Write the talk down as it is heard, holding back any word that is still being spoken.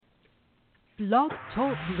Blog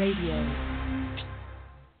Talk Radio.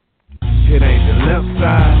 It ain't the left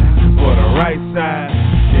side or the right side,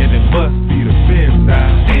 and it must be the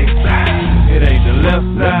FinSide. It ain't the left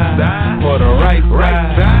side or the right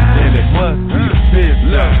side, and it must be the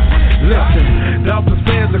FinSide. Listen, Dolphins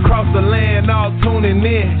fans across the land all tuning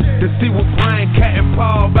in to see what Brian, Cat, and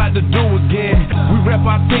Paul about to do again. We rep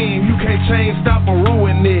our team, you can't change, stop, or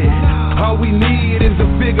ruin it. All we need is to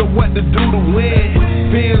figure what to do to win.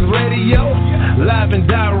 Fins Radio, live and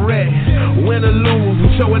direct. Win or lose,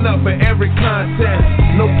 we're showing up for every contest.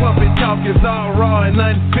 No puppet talk, it's all raw and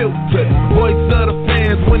unfiltered. Voice of the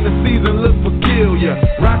fans when the season looks peculiar.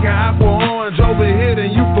 Rockin' apple orange over here,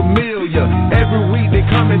 then you familiar. Every week they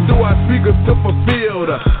coming through our speakers to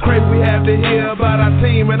fulfill the crave we have to hear about our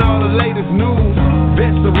team and all the latest news.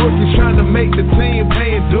 Vets the rookies trying to make the team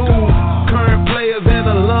paying dues. Current players and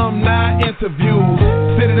alumni interviews.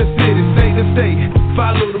 City to city, state to state,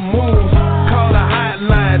 follow the moves. Call the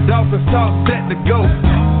hotline, Dolphins talk set to go.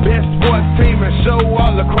 Best sports team and show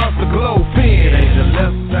all across the globe. It ain't the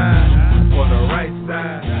left side or the right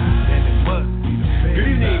side, and it must be the FinSide. Good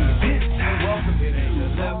evening. Welcome to the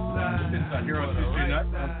left side. FinSide here on Tuesday night.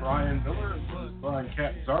 I'm Brian Miller. This is Brian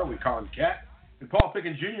Catanzaro. We call him Cat. And Paul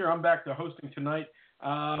Pickens Jr., I'm back to hosting tonight.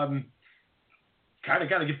 Kind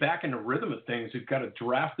of got to get back in the rhythm of things. We've got a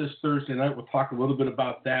draft this Thursday night. We'll talk a little bit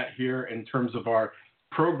about that here in terms of our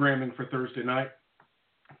programming for Thursday night.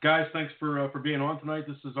 Guys, thanks for being on tonight.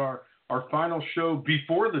 This is our final show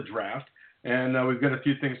before the draft, and we've got a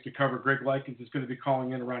few things to cover. Greg Likens is going to be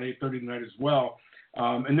calling in around 8:30 tonight as well.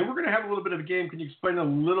 And then we're going to have a little bit of a game. Can you explain a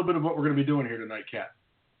little bit of what we're going to be doing here tonight, Kat?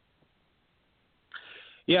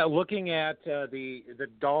 Yeah, looking at the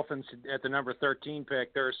Dolphins at the number 13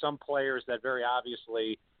 pick, there are some players that very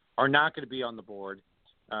obviously are not going to be on the board.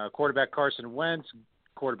 Quarterback Carson Wentz,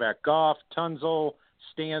 quarterback Goff, Tunzel,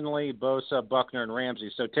 Stanley, Bosa, Buckner, and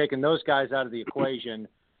Ramsey. So taking those guys out of the equation,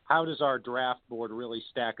 how does our draft board really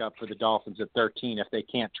stack up for the Dolphins at 13 if they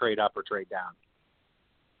can't trade up or trade down?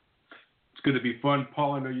 It's going to be fun.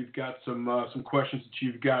 Paul, I know you've got some questions that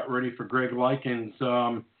you've got ready for Greg Likens.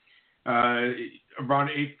 Around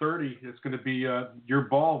 8:30, it's going to be your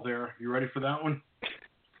ball there. You ready for that one?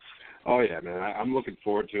 Oh, yeah, man. I'm looking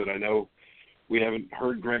forward to it. I know we haven't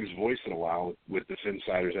heard Greg's voice in a while with the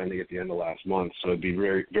FinSiders ending at the end of last month, so it'd be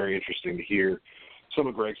very, very interesting to hear some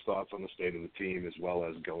of Greg's thoughts on the state of the team as well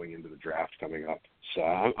as going into the draft coming up. So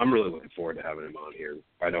I'm really looking forward to having him on here.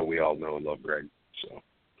 I know we all know and love Greg. So.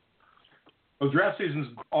 Well, draft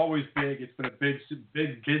season's always big. It's been a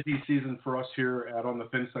big, busy season for us here On the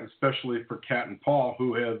FinSide, especially for Kat and Paul,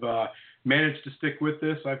 who have managed to stick with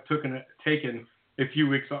this. I've taken a few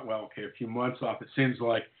weeks off, a few months off, it seems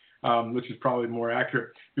like, which is probably more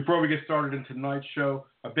accurate. Before we get started in tonight's show,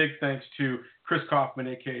 a big thanks to Chris Kaufman,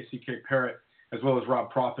 a.k.a. CK Parrott, as well as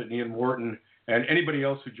Rob Profit and Ian Wharton, and anybody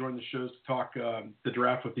else who joined the shows to talk the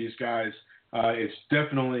draft with these guys. It's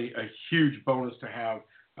definitely a huge bonus to have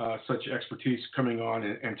such expertise coming on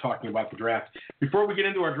and talking about the draft. Before we get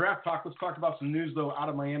into our draft talk, let's talk about some news, though, out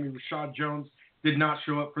of Miami. Rashad Jones did not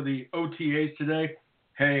show up for the OTAs today.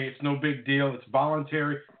 Hey, it's no big deal. It's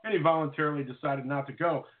voluntary, and he voluntarily decided not to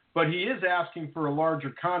go. But he is asking for a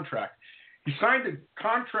larger contract. He signed a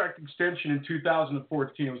contract extension in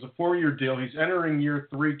 2014. It was a 4-year deal. He's entering year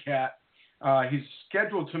 3, Cat. He's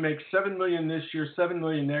scheduled to make $7 million this year, $7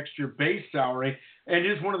 million next year base salary, and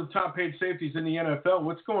is one of the top paid safeties in the NFL.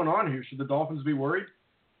 What's going on here? Should the Dolphins be worried?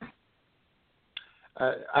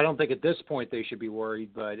 I don't think at this point they should be worried,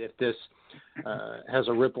 but if this has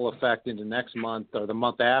a ripple effect into next month or the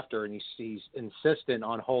month after, and he's insistent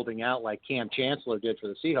on holding out like Cam Chancellor did for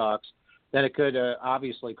the Seahawks, then it could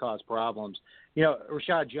obviously cause problems. You know,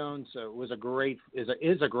 Rashad Jones is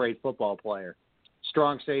a great football player.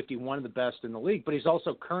 Strong safety, one of the best in the league, but he's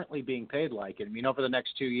also currently being paid like it. I mean, over the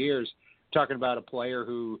next 2 years, talking about a player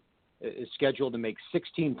who is scheduled to make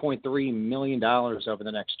 $16.3 million over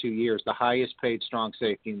the next 2 years, the highest paid strong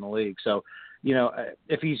safety in the league. So, you know,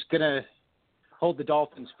 if he's going to hold the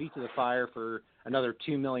Dolphins' feet to the fire for another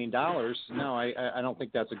 $2 million, no, I don't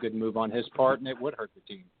think that's a good move on his part, and it would hurt the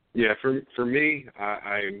team. Yeah, for me,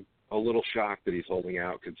 I'm a little shocked that he's holding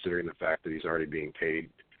out considering the fact that he's already being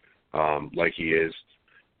paid like he is.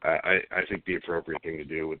 I think the appropriate thing to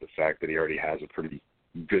do with the fact that he already has a pretty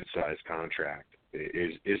good-sized contract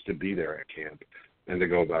is to be there at camp and to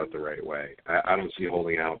go about it the right way. I don't see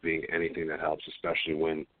holding out being anything that helps, especially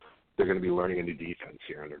when they're going to be learning a new defense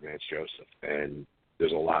here under Vance Joseph. And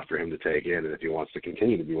there's a lot for him to take in, and if he wants to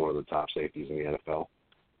continue to be one of the top safeties in the NFL,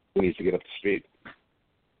 he needs to get up to speed.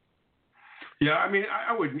 Yeah, I mean,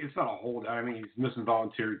 I wouldn't. It's not a holdout. I mean, he's missing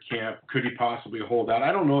voluntary camp. Could he possibly hold out?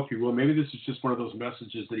 I don't know if he will. Maybe this is just one of those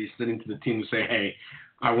messages that he's sending to the team to say, hey,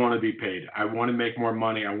 I want to be paid. I want to make more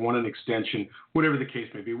money. I want an extension, whatever the case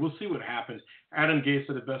may be. We'll see what happens. Adam Gase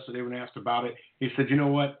said it best today when asked about it. He said, you know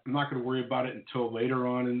what? I'm not going to worry about it until later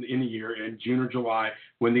on in the year, in June or July,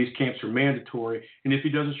 when these camps are mandatory. And if he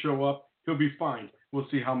doesn't show up, he'll be fine. We'll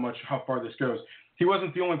see how far this goes. He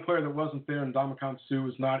wasn't the only player that wasn't there, and Ndamukong Suh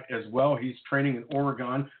was not as well. He's training in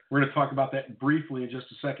Oregon. We're going to talk about that briefly in just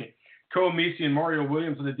a second. Koa Misi and Mario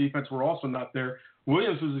Williams in the defense were also not there.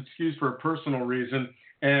 Williams was excused for a personal reason,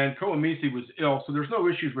 and Koa Misi was ill, so there's no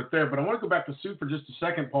issues with there. But I want to go back to Suh for just a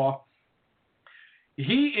second, Paul.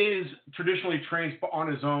 He is traditionally trained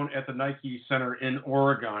on his own at the Nike Center in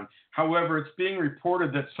Oregon. However, it's being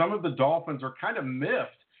reported that some of the Dolphins are kind of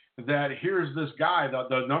miffed that here's this guy,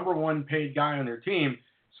 the number one paid guy on their team,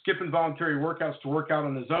 skipping voluntary workouts to work out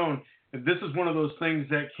on his own. And this is one of those things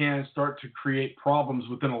that can start to create problems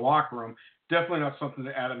within a locker room. Definitely not something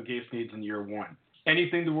that Adam Gase needs in year one.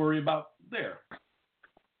 Anything to worry about there?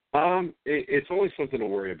 It's only something to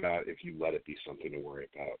worry about if you let it be something to worry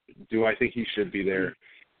about. Do I think he should be there?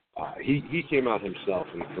 He came out himself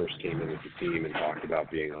when he first came in with the team and talked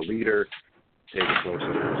about being a leader, take it close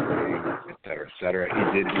under his wing, et cetera, et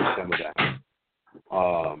cetera. He did do some of that.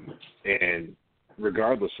 And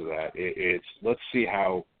regardless of that, it's let's see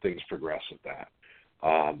how things progress with that.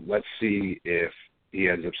 Let's see if he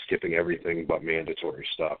ends up skipping everything but mandatory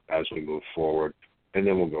stuff as we move forward, and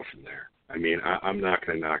then we'll go from there. I mean, I'm not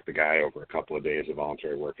going to knock the guy over a couple of days of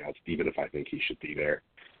voluntary workouts, even if I think he should be there.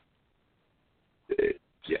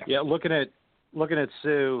 Yeah, looking at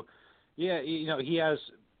Suh, he has,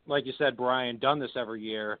 like you said, Brian, done this every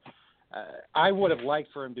year. I would have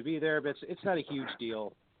liked for him to be there, but it's not a huge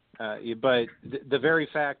deal. But the very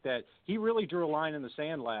fact that he really drew a line in the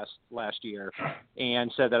sand last year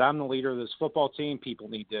and said that I'm the leader of this football team, people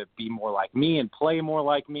need to be more like me and play more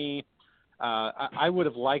like me. I would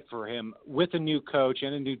have liked for him, with a new coach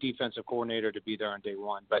and a new defensive coordinator, to be there on day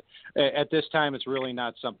one. But at this time, it's really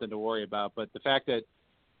not something to worry about. But the fact that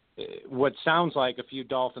what sounds like a few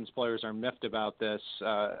Dolphins players are miffed about this,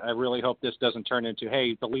 I really hope this doesn't turn into,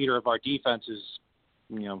 hey, the leader of our defense is,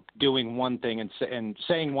 doing one thing and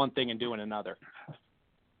saying one thing and doing another.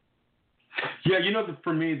 Yeah,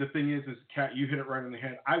 for me, the thing is, Kat, you hit it right on the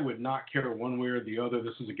head. I would not care one way or the other.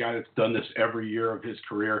 This is a guy that's done this every year of his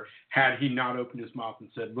career. Had he not opened his mouth and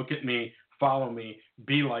said, look at me, follow me,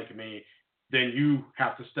 be like me, then you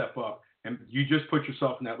have to step up. And you just put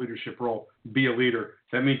yourself in that leadership role, be a leader.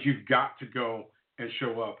 That means you've got to go and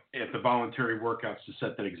show up at the voluntary workouts to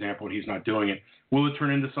set that example, and he's not doing it. Will it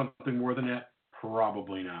turn into something more than that?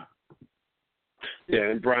 Probably not. Yeah,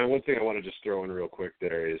 and Brian, one thing I want to just throw in real quick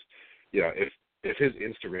there is, if his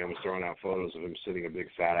Instagram was throwing out photos of him sitting a big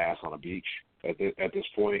fat ass on a beach at this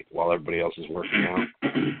point while everybody else is working out,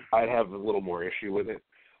 I'd have a little more issue with it.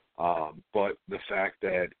 But the fact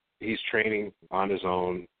that he's training on his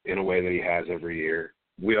own in a way that he has every year,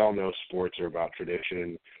 we all know sports are about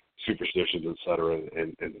tradition, superstitions, et cetera,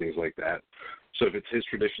 and things like that. So if it's his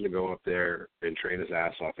tradition to go up there and train his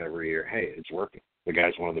ass off every year, hey, it's working. The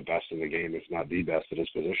guy's one of the best in the game, if not the best at his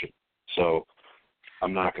position. So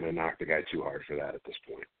I'm not going to knock the guy too hard for that at this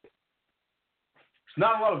point. There's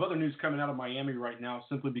not a lot of other news coming out of Miami right now,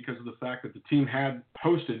 simply because of the fact that the team had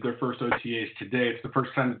hosted their first OTAs today. It's the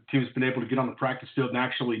first time the team's been able to get on the practice field and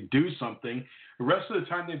actually do something. The rest of the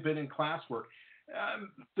time they've been in classwork.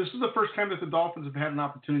 This is the first time that the Dolphins have had an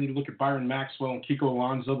opportunity to look at Byron Maxwell and Kiko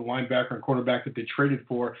Alonso, the linebacker and quarterback that they traded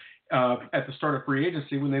for at the start of free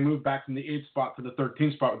agency when they moved back from the 8th spot to the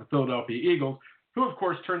 13th spot with the Philadelphia Eagles, who, of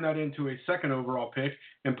course, turned that into a second overall pick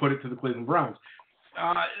and put it to the Cleveland Browns.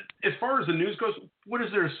 As far as the news goes, what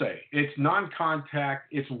is there to say? It's non-contact,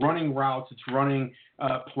 it's running routes, it's running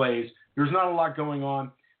plays. There's not a lot going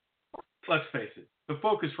on. Let's face it. The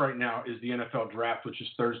focus right now is the NFL draft, which is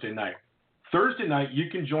Thursday night. Thursday night, you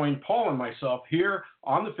can join Paul and myself here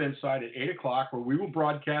on the FinSide at 8 o'clock, where we will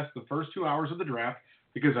broadcast the first 2 hours of the draft,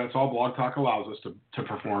 because that's all Blog Talk allows us to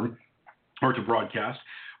perform or to broadcast.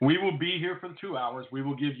 We will be here for the 2 hours. We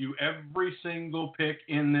will give you every single pick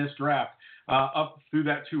in this draft. Up through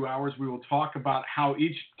that 2 hours, we will talk about how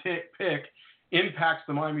each pick impacts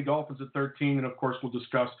the Miami Dolphins at 13. And, of course, we'll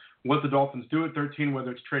discuss what the Dolphins do at 13,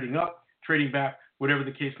 whether it's trading up, trading back, whatever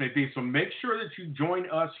the case may be. So make sure that you join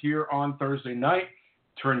us here on Thursday night.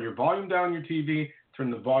 Turn your volume down on your TV.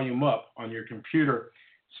 Turn the volume up on your computer.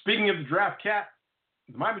 Speaking of the draft, Kat,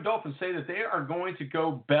 the Miami Dolphins say that they are going to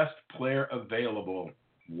go best player available.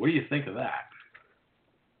 What do you think of that?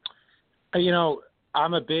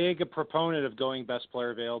 I'm a big proponent of going best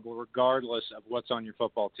player available regardless of what's on your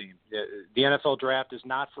football team. The NFL draft is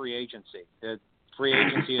not free agency. Free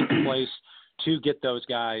agency is the place to get those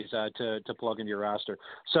guys to plug into your roster.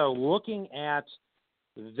 So looking at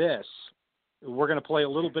this, we're going to play a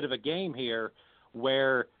little bit of a game here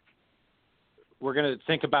where we're going to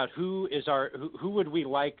think about who would we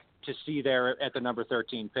like to see there at the number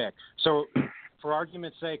 13 pick. So for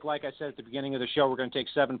argument's sake, like I said at the beginning of the show, we're going to take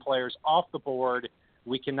 7 players off the board.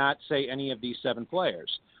 We cannot say any of these 7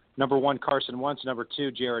 players. Number 1, Carson Wentz. Number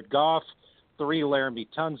 2, Jared Goff. 3, Laramie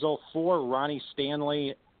Tunzel. 4, Ronnie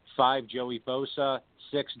Stanley. 5, Joey Bosa.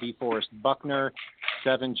 6, DeForest Buckner.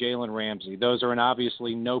 7, Jalen Ramsey. Those are in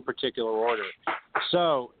obviously no particular order.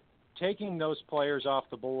 So taking those players off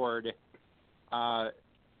the board,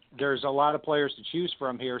 there's a lot of players to choose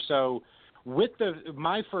from here. So with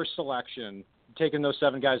my first selection, taking those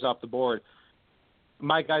 7 guys off the board,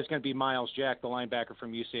 my guy's going to be Miles Jack, the linebacker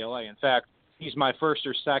from UCLA. In fact, he's my first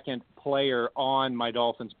or second player on my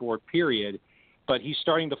Dolphins board, period. But he's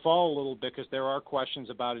starting to fall a little bit because there are questions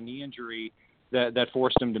about a knee injury that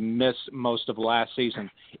forced him to miss most of last season.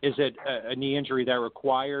 Is it a knee injury that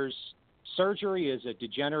requires surgery? Is it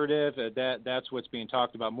degenerative? That's what's being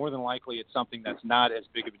talked about. More than likely, it's something that's not as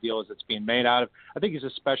big of a deal as it's being made out of. I think he's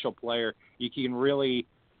a special player. You can really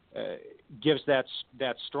gives that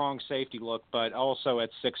strong safety look, but also at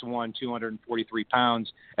 6'1", 243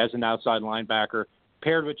 pounds as an outside linebacker.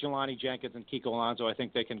 Paired with Jelani Jenkins and Kiko Alonso, I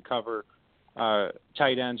think they can cover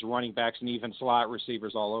tight ends, running backs, and even slot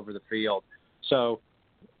receivers all over the field. So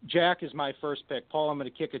Jack is my first pick. Paul, I'm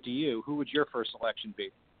going to kick it to you. Who would your first selection be?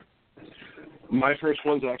 My first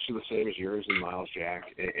one's actually the same as yours in Miles Jack.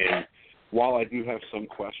 And while I do have some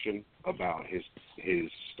question about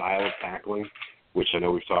his style of tackling, which I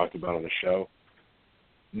know we've talked about on the show,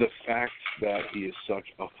 the fact that he is such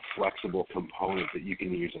a flexible component that you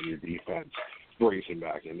can use on your defense brings him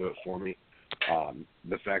back into it for me.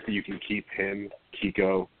 The fact that you can keep him,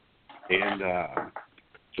 Kiko, and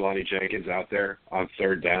Jelani Jenkins out there on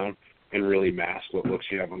third down and really mask what looks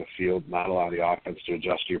you have on the field, not allow the offense to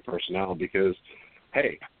adjust to your personnel because,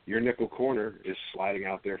 hey, your nickel corner is sliding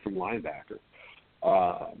out there from linebacker.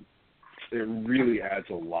 It really adds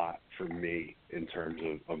a lot for me in terms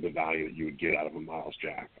of the value that you would get out of a Miles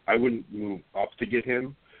Jack. I wouldn't move up to get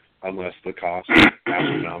him unless the cost is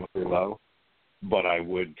astronomically low, but I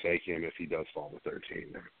would take him if he does fall to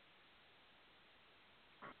 13 there.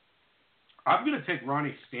 I'm going to take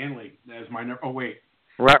Ronnie Stanley as my number. Oh, wait.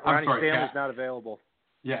 Ronnie Stanley's not available.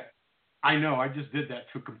 Yeah. I know. I just did that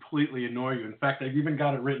to completely annoy you. In fact, I've even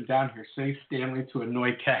got it written down here. Say Stanley to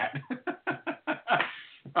annoy Cat.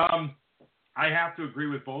 I have to agree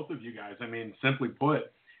with both of you guys. I mean, simply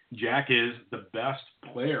put, Jack is the best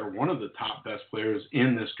player, one of the top best players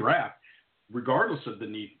in this draft, regardless of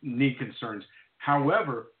the knee concerns.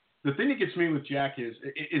 However, the thing that gets me with Jack is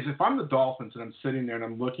if I'm the Dolphins and I'm sitting there and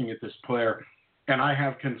I'm looking at this player and I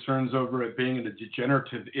have concerns over it being a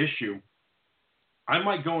degenerative issue, I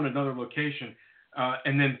might go in another location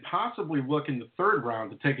and then possibly look in the third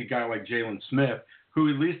round to take a guy like Jalen Smith,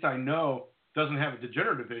 who at least I know doesn't have a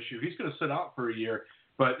degenerative issue. He's going to sit out for a year,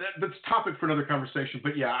 but that's a topic for another conversation.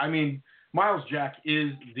 But, yeah, I mean, Miles Jack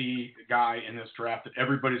is the guy in this draft that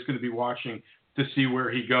everybody's going to be watching to see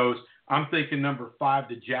where he goes. I'm thinking number 5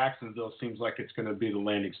 to Jacksonville seems like it's going to be the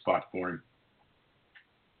landing spot for him.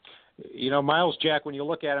 You know, Miles Jack, when you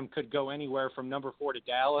look at him, could go anywhere from number 4 to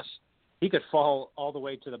Dallas. He could fall all the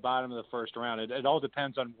way to the bottom of the first round. It all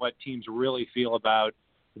depends on what teams really feel about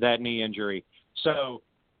that knee injury. So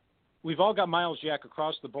we've all got Miles Jack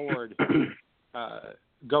across the board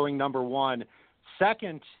going number 1.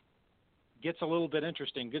 Second gets a little bit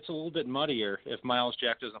interesting, gets a little bit muddier if Miles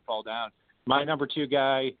Jack doesn't fall down. My number 2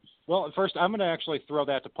 guy, well, first I'm going to actually throw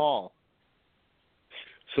that to Paul.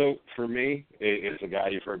 So for me, it's a guy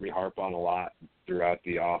you've heard me harp on a lot throughout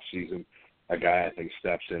the offseason, a guy I think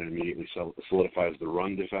steps in and immediately solidifies the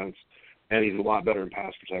run defense, and he's a lot better in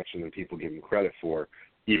pass protection than people give him credit for,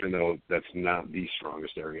 even though that's not the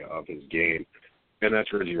strongest area of his game, and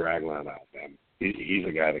that's Reggie Ragland out of them. He's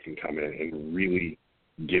a guy that can come in and really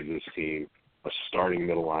give this team a starting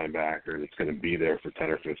middle linebacker that's going to be there for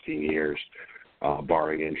 10 or 15 years,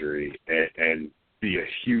 barring injury, and be a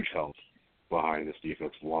huge help behind this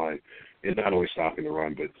defensive line in not only stopping the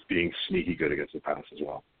run, but being sneaky good against the pass as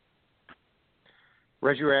well.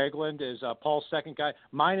 Reggie Ragland is Paul's second guy.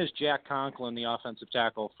 Mine is Jack Conklin, the offensive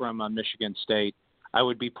tackle from Michigan State. I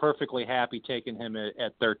would be perfectly happy taking him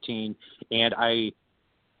at 13, and I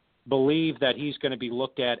believe that he's going to be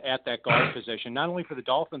looked at that guard position, not only for the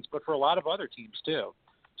Dolphins, but for a lot of other teams too.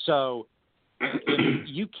 So if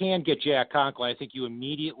you can get Jack Conklin, I think you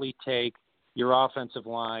immediately take your offensive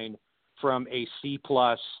line from a C+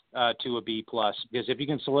 to a B+, because if you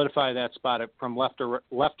can solidify that spot from left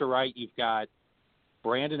to right, you've got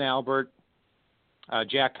Brandon Albert,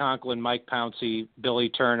 Jack Conklin, Mike Pouncey, Billy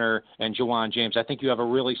Turner, and Juwan James. I think you have a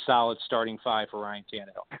really solid starting five for Ryan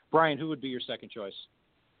Tannehill. Brian, who would be your second choice?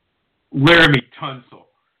 Laramie Tunsil.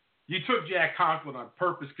 You took Jack Conklin on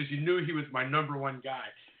purpose because you knew he was my number one guy.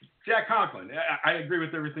 Jack Conklin. I agree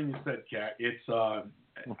with everything you said, Kat. It's the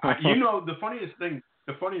funniest thing,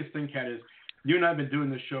 Kat, is you and I have been doing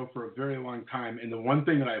this show for a very long time, and the one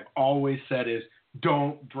thing that I've always said is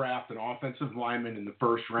don't draft an offensive lineman in the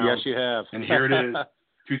first round. Yes, you have. And here it is,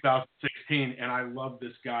 2016, and I love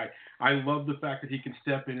this guy. I love the fact that he can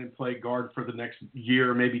step in and play guard for the next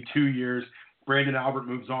year, maybe 2 years. Brandon Albert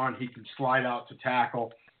moves on. He can slide out to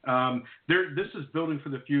tackle. This is building for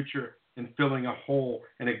the future and filling a hole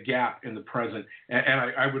and a gap in the present. And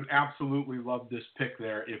I would absolutely love this pick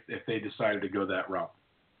there if they decided to go that route.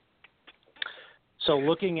 So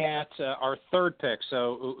looking at our third pick,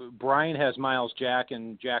 so Brian has Miles Jack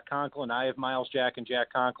and Jack Conklin. I have Miles Jack and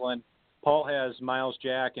Jack Conklin. Paul has Miles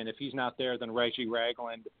Jack, and if he's not there, then Reggie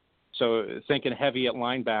Ragland. So thinking heavy at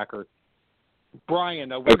linebacker.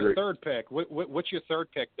 Brian, with the third pick, what's your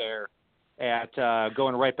third pick there at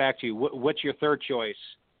going right back to you? What's your third choice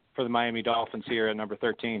for the Miami Dolphins here at number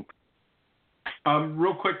 13?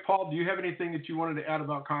 Real quick, Paul, do you have anything that you wanted to add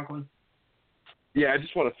about Conklin? Yeah, I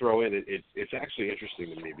just want to throw in, it's actually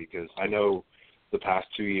interesting to me because I know the past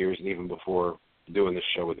 2 years and even before doing this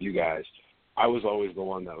show with you guys, I was always the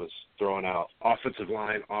one that was throwing out offensive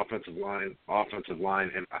line,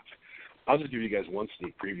 and I'll just give you guys one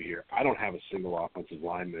sneak preview here. I don't have a single offensive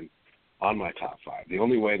lineman on my top five. The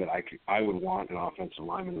only way that I would want an offensive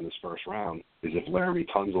lineman in this first round is if Laramie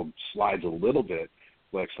Tunsil slides a little bit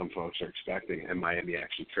like some folks are expecting and Miami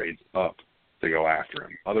actually trades up to go after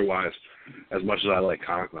him. Otherwise, as much as I like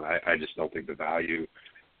Conklin, I just don't think the value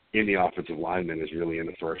in the offensive lineman is really in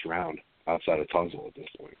the first round outside of Tunsil at this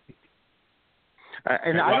point.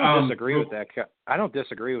 And I don't disagree with that. I don't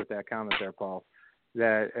disagree with that comment there, Paul,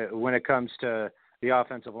 that when it comes to the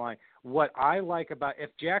offensive line, what I like about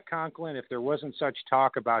if Jack Conklin, if there wasn't such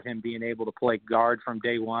talk about him being able to play guard from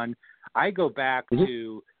day one, I go back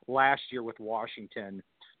to last year with Washington.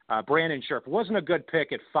 Brandon Scherf wasn't a good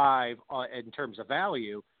pick at 5 in terms of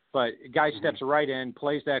value, but guy steps right in,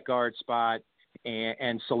 plays that guard spot,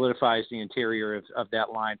 and solidifies the interior of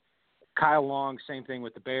that line. Kyle Long, same thing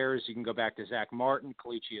with the Bears. You can go back to Zach Martin,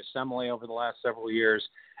 Kalichi Assembly over the last several years.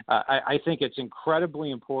 I think it's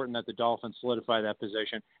incredibly important that the Dolphins solidify that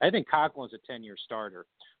position. I think Conklin's a 10-year starter,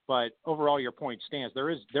 but overall your point stands. There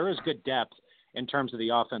is good depth in terms of the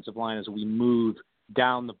offensive line as we move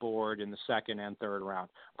down the board in the second and third round.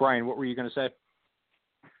 Brian, what were you going to say?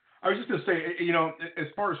 I was just going to say, as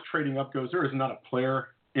far as trading up goes, there is not a player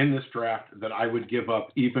in this draft that I would give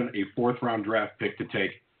up even a fourth-round draft pick to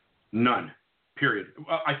take. None, period.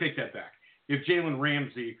 Well, I take that back. If Jalen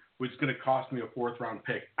Ramsey was going to cost me a fourth-round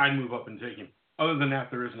pick, I'd move up and take him. Other than that,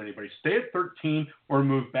 there isn't anybody. Stay at 13 or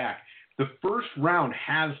move back. The first round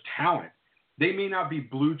has talent. They may not be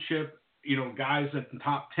blue chip, guys at the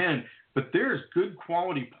top 10, but there's good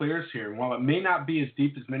quality players here. And while it may not be as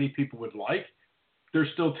deep as many people would like, there's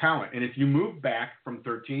still talent. And if you move back from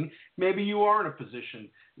 13, maybe you are in a position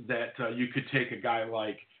that you could take a guy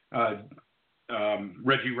like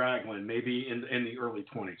Reggie Ragland, maybe in the early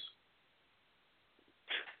 20s.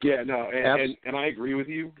 Yeah, no, and I agree with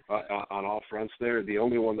you on all fronts there. The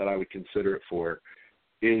only one that I would consider it for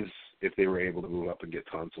is if they were able to move up and get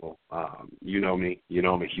Tunsil. You know me.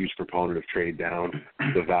 I'm a huge proponent of trade down,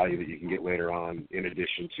 the value that you can get later on in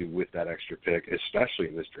addition to with that extra pick, especially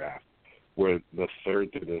in this draft, where the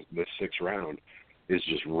third to the sixth round is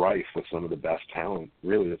just rife with some of the best talent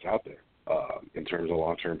really that's out there in terms of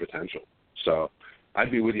long-term potential. So I'd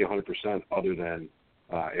be with you 100% other than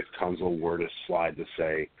if Tunsil were to slide to,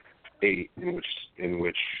 say, 8, in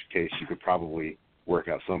which case you could probably work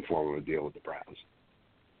out some form of a deal with the Browns.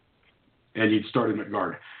 And you'd start him at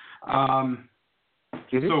guard.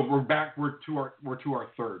 So we're back. We're to our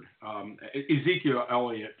third. Ezekiel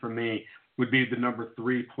Elliott, for me, would be the number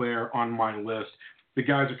 3 player on my list. The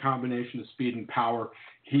guy's a combination of speed and power.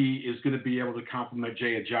 He is going to be able to complement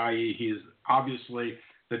Jay Ajayi. He is obviously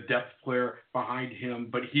the depth player behind him,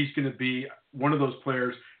 but he's going to be one of those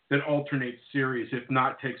players that alternates series, if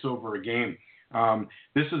not takes over a game.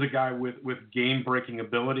 This is a guy with game-breaking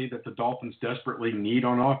ability that the Dolphins desperately need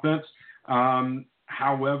on offense.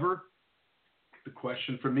 However, the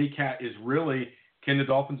question for me, Kat, is really can the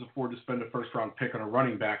Dolphins afford to spend a first-round pick on a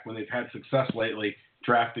running back when they've had success lately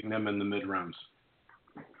drafting them in the mid-rounds?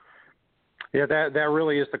 Yeah, that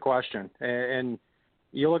really is the question. And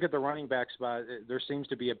you look at the running back spot, there seems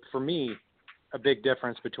to be, for me, a big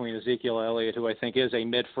difference between Ezekiel Elliott, who I think is a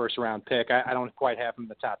mid-first round pick. I don't quite have him in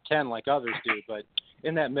the top 10 like others do, but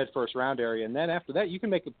in that mid-first round area. And then after that, you can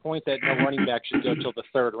make the point that no running back should go till the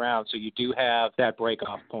third round, so you do have that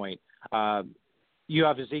break-off point. You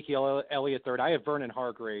have Ezekiel Elliott third. I have Vernon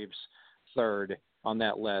Hargreaves third on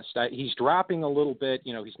that list. He's dropping a little bit.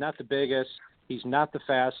 You know, he's not the biggest. He's not the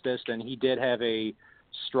fastest, and he did have a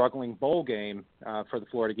struggling bowl game for the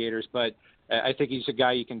Florida Gators. But I think he's a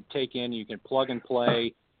guy you can take in, you can plug and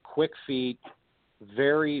play, quick feet,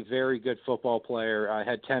 very, very good football player.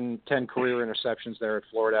 Had 10 career interceptions there at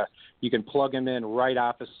Florida. You can plug him in right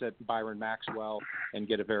opposite Byron Maxwell and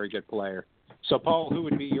get a very good player. So, Paul, who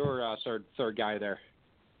would be your third guy there?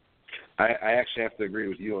 I actually have to agree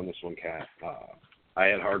with you on this one, Kat. I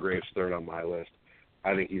had Hargraves third on my list.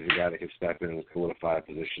 I think he's a guy that can step in and solidify a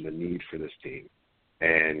position of need for this team.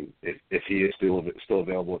 And if he is still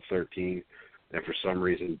available at 13, and for some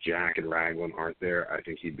reason Jack and Ragland aren't there, I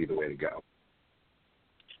think he'd be the way to go.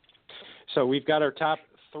 So we've got our top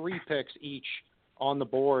three picks each on the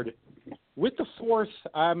board. With the fourth,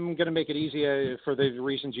 I'm going to make it easy for the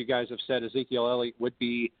reasons you guys have said. Ezekiel Elliott would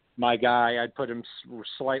be my guy. I'd put him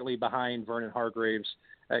slightly behind Vernon Hargreaves.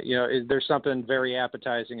 There's something very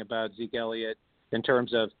appetizing about Zeke Elliott in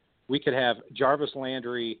terms of we could have Jarvis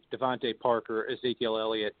Landry, Devontae Parker, Ezekiel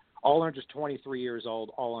Elliott, all under 23 years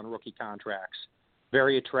old, all on rookie contracts.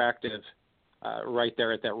 Very attractive right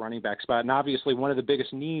there at that running back spot. And obviously one of the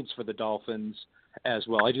biggest needs for the Dolphins as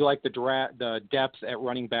well. I do like the depth at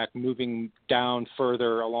running back moving down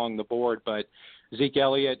further along the board, but Zeke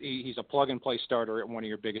Elliott, he's a plug-and-play starter at one of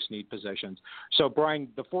your biggest need positions. So, Brian,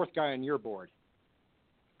 the fourth guy on your board.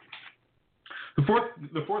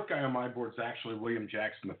 The fourth guy on my board is actually William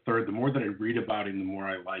Jackson III. The more that I read about him, the more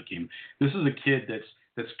I like him. This is a kid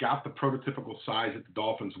that's got the prototypical size that the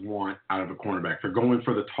Dolphins want out of a cornerback. They're going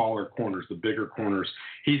for the taller corners, the bigger corners.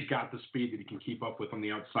 He's got the speed that he can keep up with on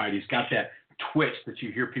the outside. He's got that twitch that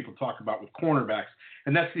you hear people talk about with cornerbacks,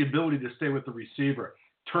 and that's the ability to stay with the receiver,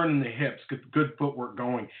 turning the hips, get good footwork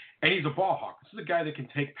going. And he's a ball hawk. This is a guy that can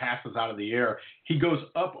take passes out of the air. He goes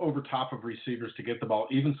up over top of receivers to get the ball,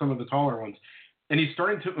 even some of the taller ones. And he's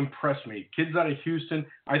starting to impress me. Kid's out of Houston.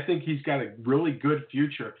 I think he's got a really good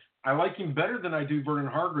future. I like him better than I do Vernon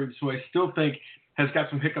Hargreaves, who I still think has got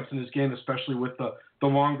some hiccups in his game, especially with the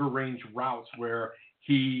longer range routes where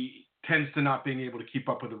he tends to not being able to keep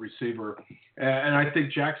up with the receiver. And I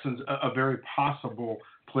think Jackson's a very possible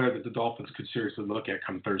player that the Dolphins could seriously look at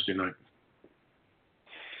come Thursday night.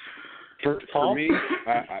 For me,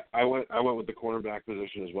 I went with the cornerback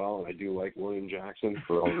position as well, and I do like William Jackson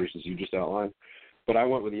for all the reasons you just outlined. But I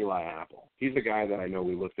went with Eli Apple. He's a guy that I know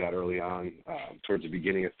we looked at early on, towards the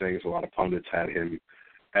beginning of things. A lot of pundits had him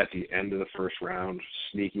at the end of the first round,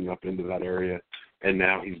 sneaking up into that area, and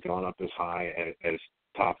now he's gone up as high as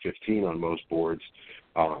top 15 on most boards,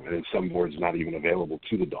 and in some boards not even available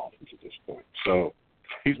to the Dolphins at this point. So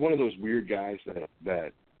he's one of those weird guys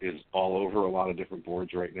that is all over a lot of different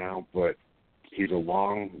boards right now, but he's a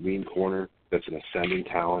long, lean corner that's an ascending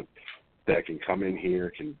talent that can come in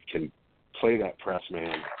here, can play that press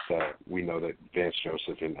man that we know that Vance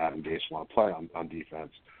Joseph and Adam Gase want to play on defense.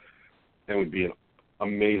 That would be an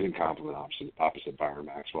amazing compliment opposite Byron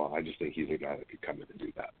Maxwell. I just think he's a guy that could come in and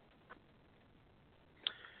do that.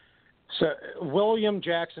 So William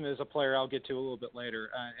Jackson is a player I'll get to a little bit later,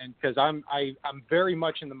 and because I'm very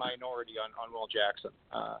much in the minority on Will Jackson.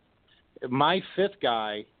 My fifth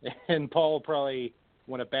guy, and Paul will probably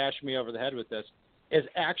want to bash me over the head with this, is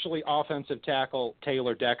actually offensive tackle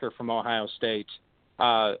Taylor Decker from Ohio State.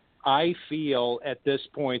 I feel at this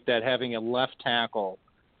point that having a left tackle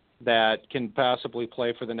that can possibly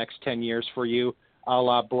play for the next 10 years for you, a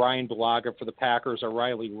la Brian Bulaga for the Packers or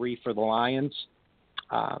Riley Reef for the Lions,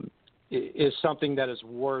 is something that is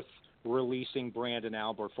worth releasing Brandon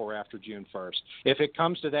Albert for after June 1st. If it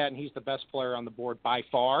comes to that and he's the best player on the board by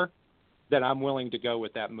far, then I'm willing to go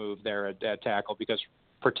with that move there at tackle because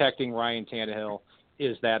protecting Ryan Tannehill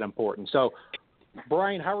is that important. So,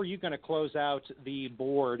 Brian, how are you going to close out the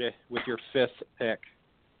board with your fifth pick?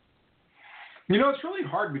 It's really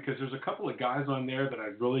hard because there's a couple of guys on there that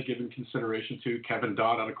I've really given consideration to. Kevin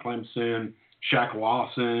Dodd out of Clemson, Shaq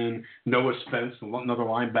Lawson, Noah Spence, another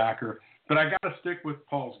linebacker. But I got to stick with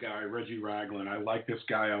Paul's guy, Reggie Ragland. I like this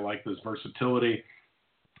guy. I like his versatility.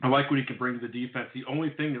 I like what he can bring to the defense. The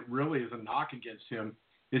only thing that really is a knock against him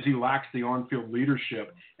is he lacks the on-field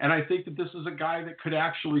leadership. And I think that this is a guy that could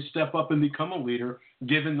actually step up and become a leader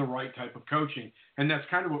given the right type of coaching. And that's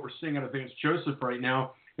kind of what we're seeing out of Vance Joseph right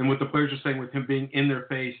now, and what the players are saying with him being in their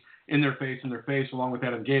face, along with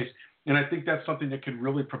Adam Gase. And I think that's something that could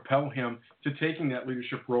really propel him to taking that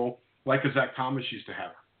leadership role like a Zach Thomas used to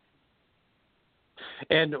have.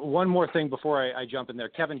 And one more thing before I jump in there.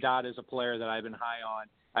 Kevin Dodd is a player that I've been high on.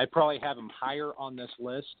 I probably have him higher on this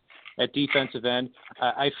list at defensive end.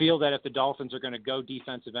 I feel that if the Dolphins are going to go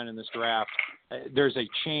defensive end in this draft, there's a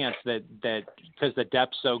chance that because the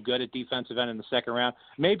depth's so good at defensive end in the second round,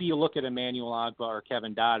 maybe you look at Emmanuel Ogbah or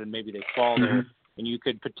Kevin Dodd and maybe they fall there, and you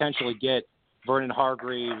could potentially get Vernon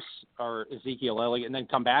Hargreaves or Ezekiel Elliott and then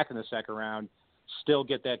come back in the second round, still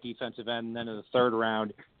get that defensive end, and then in the third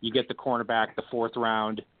round, you get the cornerback. The fourth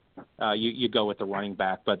round, you go with the running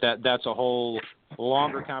back. But that's a whole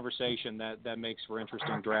longer conversation that makes for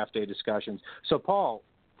interesting draft day discussions. So, Paul,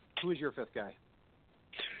 who is your fifth guy?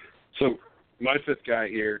 So my fifth guy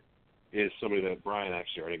here is somebody that Brian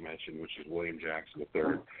actually already mentioned, which is William Jackson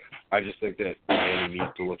III. I just think that Miami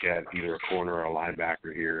needs to look at either a corner or a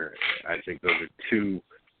linebacker here. I think those are two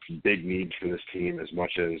big needs for this team. As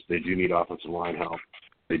much as they do need offensive line help,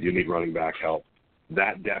 they do need running back help.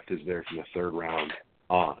 That depth is there from the third round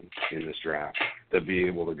on in this draft to be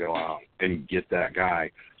able to go out and get that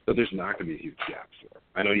guy. So there's not going to be a huge gap for.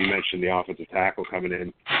 I know you mentioned the offensive tackle coming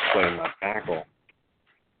in, playing left tackle.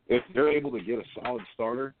 If they're able to get a solid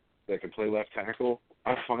starter that can play left tackle,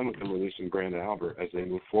 I'm fine with them releasing Brandon Albert as they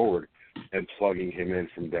move forward and plugging him in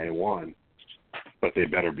from day one. But they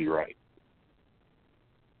better be right.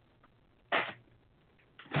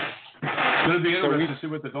 It's going to be interesting to see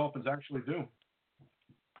what the Dolphins actually do.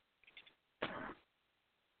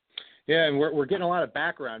 Yeah, and we're getting a lot of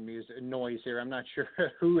background noise here. I'm not sure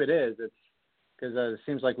who it is. It's because it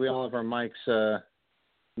seems like we all have our mics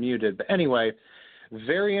muted. But anyway,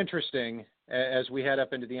 very interesting as we head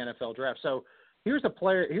up into the NFL draft. So here's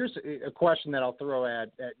a question that I'll throw at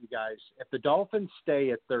you guys. If the Dolphins stay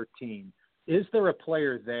at 13, is there a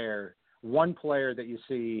player there, one player that you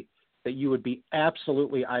see that you would be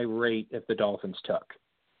absolutely irate if the Dolphins took?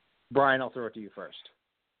 Brian, I'll throw it to you first.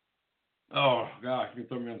 Oh, gosh, you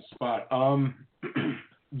throw me on the spot.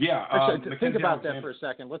 Think about that for a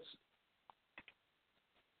second. Let's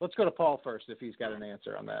go to Paul first if he's got an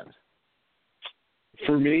answer on that.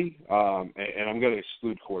 For me, and I'm going to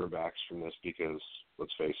exclude quarterbacks from this because,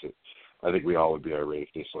 let's face it, I think we all would be irate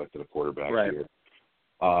if they selected a quarterback here.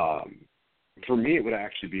 For me, it would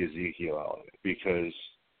actually be Ezekiel Elliott because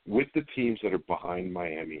with the teams that are behind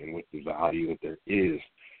Miami and with the value that there is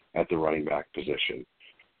at the running back position,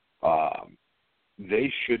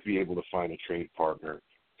 they should be able to find a trade partner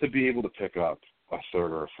to be able to pick up a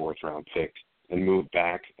third or a fourth round pick and move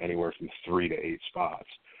back anywhere from 3 to 8 spots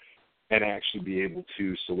and actually be able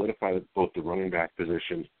to solidify both the running back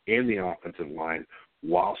position and the offensive line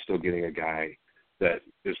while still getting a guy that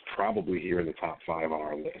is probably here in the top 5 on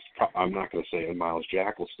our list. I'm not going to say Miles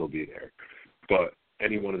Jack will still be there, but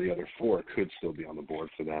any one of the other 4 could still be on the board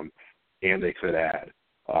for them, and they could add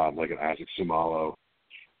like an Isaac Sumalo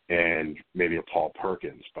and maybe a Paul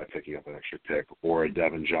Perkins by picking up an extra pick, or a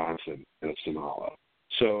Devin Johnson and a Sumalo.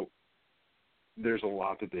 So there's a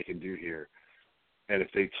lot that they can do here. And if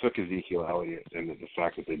they took Ezekiel Elliott and the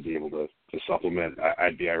fact that they'd be able to supplement,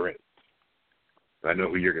 I'd be irate. I know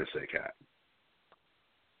who you're going to say, Kat.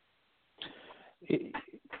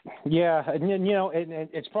 Yeah, and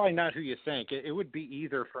it's probably not who you think. It would be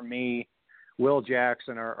either for me, Will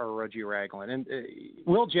Jackson or Reggie Ragland. And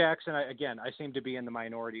Will Jackson, I seem to be in the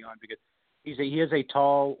minority on because he is a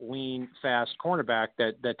tall, lean, fast cornerback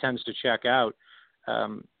that tends to check out.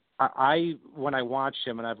 When I watched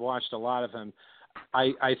him, and I've watched a lot of him,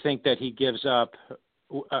 I think that he gives up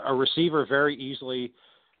a receiver very easily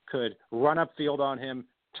could run upfield on him,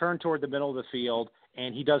 turn toward the middle of the field,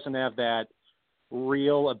 and he doesn't have that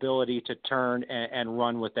real ability to turn and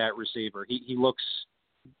run with that receiver. He looks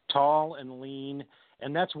tall and lean,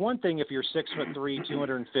 and that's one thing if you're 6'3",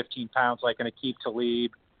 215 pounds like an Aqib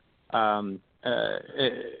Talib,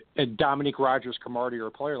 Dominique Rodgers-Cromartie or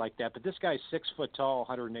a player like that. But this guy's 6 foot tall,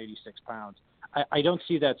 186 pounds. I don't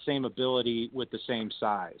see that same ability with the same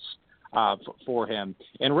size for him.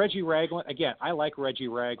 And Reggie Ragland, again, I like Reggie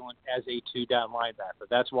Ragland as a 2-down linebacker.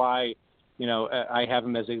 That's why, I have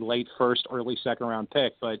him as a late first, early second round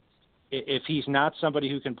pick. But if he's not somebody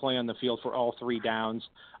who can play on the field for all 3 downs,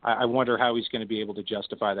 I wonder how he's going to be able to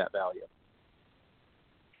justify that value.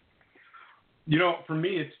 For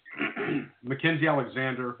me, it's Mackenzie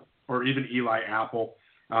Alexander or even Eli Apple.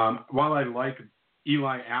 While I like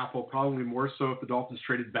Eli Apple, probably more so if the Dolphins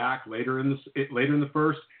traded back later in the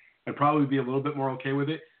first, and probably be a little bit more okay with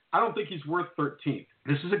it. I don't think he's worth 13th.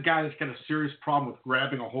 This is a guy that's got a serious problem with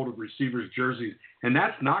grabbing a hold of receivers' jerseys, and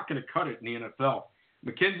that's not going to cut it in the NFL.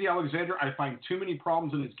 Mackenzie Alexander, I find too many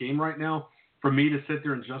problems in his game right now for me to sit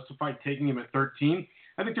there and justify taking him at 13.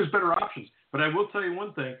 I think there's better options. But I will tell you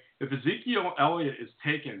one thing. If Ezekiel Elliott is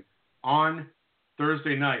taken on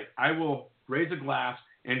Thursday night, I will raise a glass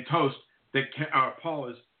and toast that Paul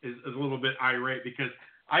is a little bit irate, because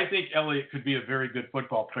I think Elliott could be a very good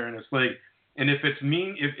football player in this league. And if it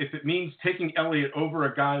means taking Elliott over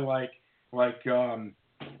a guy like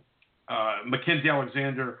Mackenzie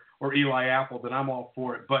Alexander or Eli Apple, then I'm all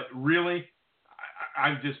for it. But really,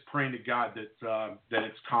 I'm just praying to God that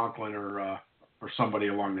it's Conklin or somebody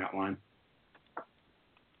along that line.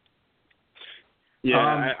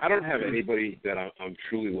 Yeah, I don't have anybody that I'm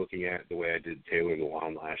truly looking at the way I did Taylor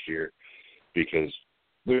Lewan last year, because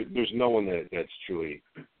there's no one that's truly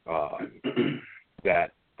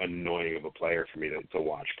that annoying of a player for me to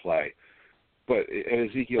watch play. But and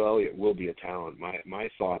Ezekiel Elliott will be a talent. My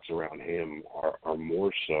thoughts around him are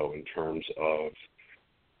more so in terms of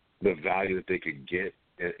the value that they could get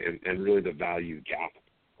and really the value gap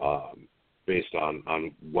based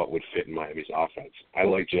on what would fit in Miami's offense. I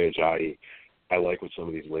like Jay Ajayi. I like what some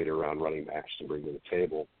of these later round running backs can bring to the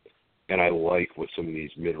table. And I like what some of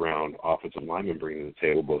these mid-round offensive linemen bring to the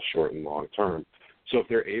table, both short and long term. So if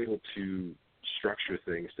they're able to structure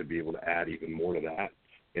things to be able to add even more to that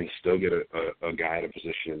and still get a guy at a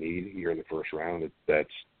position of need here in the first round that's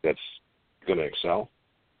going to excel,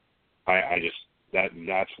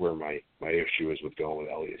 that's where my issue is with going with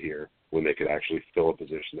Elliott here, when they could actually fill a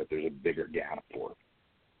position that there's a bigger gap for.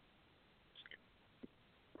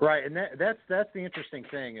 Right, and that's the interesting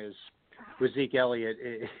thing is with Zeke Elliott.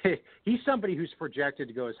 He's somebody who's projected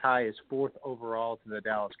to go as high as 4th overall to the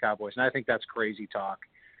Dallas Cowboys, and I think that's crazy talk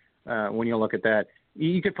when you look at that.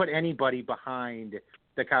 You could put anybody behind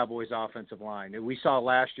the Cowboys' offensive line. We saw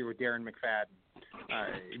last year with Darren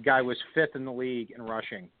McFadden. Guy was 5th in the league in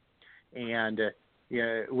rushing, and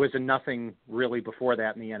was a nothing really before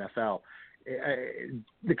that in the NFL.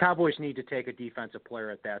 The Cowboys need to take a defensive player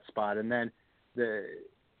at that spot, and then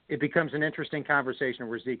it becomes an interesting conversation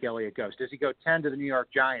where Zeke Elliott goes. Does he go 10 to the New York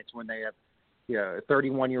Giants when they have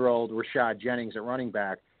 31-year-old Rashad Jennings at running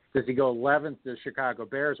back? Does he go 11th to the Chicago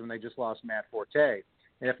Bears when they just lost Matt Forte?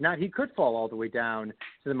 And if not, he could fall all the way down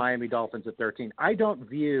to the Miami Dolphins at 13. I don't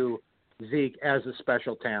view Zeke as a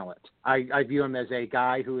special talent. I view him as a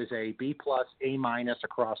guy who is a B+, A-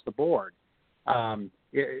 across the board.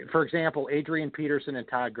 For example, Adrian Peterson and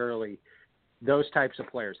Todd Gurley, those types of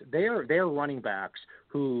players, they are running backs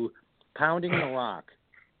who pounding the rock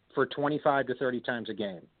for 25 to 30 times a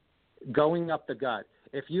game, going up the gut.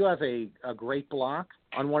 If you have a great block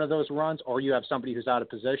on one of those runs, or you have somebody who's out of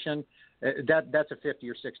position, that's a 50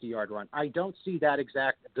 or 60-yard run. I don't see that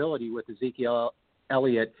exact ability with Ezekiel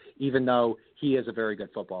Elliott, even though he is a very good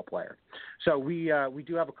football player. So we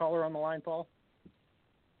do have a caller on the line, Paul?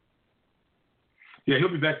 Yeah, he'll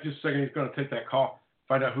be back in just a second. He's going to take that call,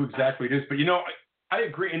 find out who exactly it is. But, I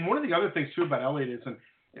agree. And one of the other things, too, about Elliott is, and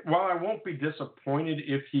while I won't be disappointed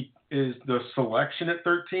if he is the selection at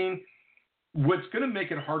 13, what's going to make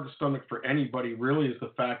it hard to stomach for anybody really is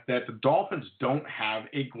the fact that the Dolphins don't have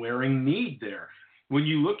a glaring need there. When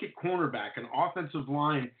you look at cornerback and offensive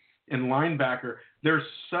line and linebacker, there's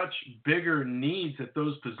such bigger needs at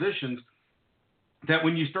those positions that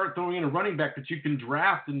when you start throwing in a running back that you can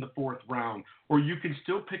draft in the 4th round, or you can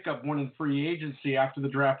still pick up one in free agency after the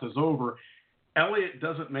draft is over, Elliott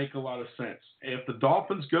doesn't make a lot of sense. If the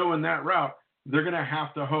Dolphins go in that route, they're going to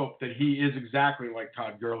have to hope that he is exactly like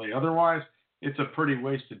Todd Gurley. Otherwise, it's a pretty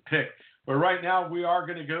wasted pick. But right now, we are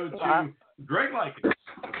going to go to Greg Likens,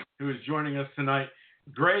 who is joining us tonight.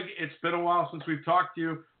 Greg, it's been a while since we've talked to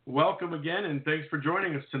you. Welcome again, and thanks for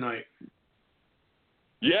joining us tonight.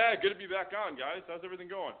 Yeah, good to be back on, guys. How's everything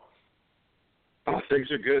going? Oh, things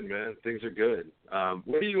are good, man. Things are good.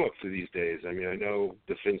 What are you up to these days? I mean, I know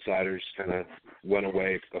the FinSiders kind of went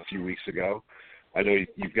away a few weeks ago. I know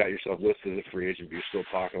you've got yourself listed as a free agent, but you're still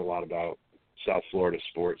talking a lot about South Florida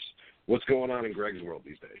sports. What's going on in Greg's world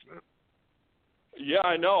these days, man? Yeah,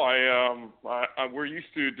 I know. We're used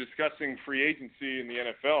to discussing free agency in the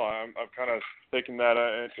NFL. I've kind of taken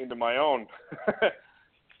that into my own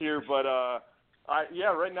here, but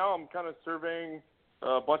right now I'm kind of surveying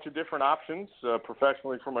a bunch of different options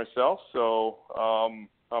professionally for myself. So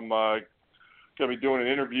I'm going to be doing an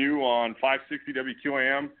interview on 560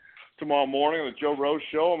 WQAM tomorrow morning on the Joe Rose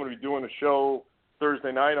Show. I'm going to be doing a show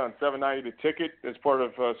Thursday night on 790 The Ticket as part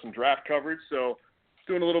of some draft coverage. So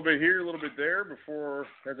doing a little bit here, a little bit there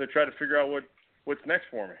as I try to figure out what's next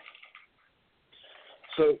for me.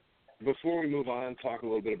 So before we move on, talk a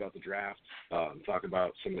little bit about the draft, talk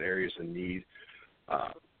about some of the areas in need.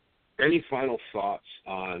 Any final thoughts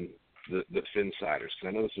on the FinSiders? Because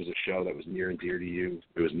I know this was a show that was near and dear to you.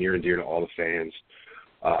 It was near and dear to all the fans.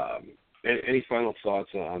 Any final thoughts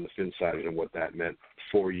on the FinSiders and what that meant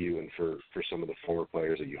for you and for some of the former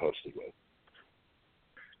players that you hosted with?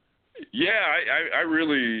 Yeah, I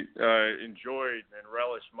really enjoyed and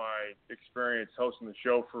relished my experience hosting the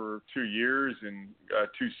show for 2 years and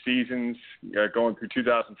 2 seasons, going through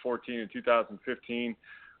 2014 and 2015.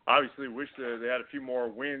 Obviously, wish they had a few more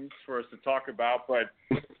wins for us to talk about, but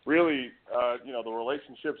really, the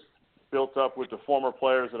relationships built up with the former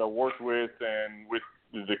players that I worked with and with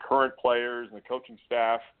the current players and the coaching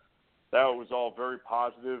staff, that was all very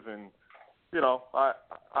positive. And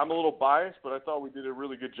I'm a little biased, but I thought we did a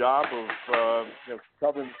really good job of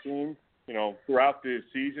covering the team, throughout the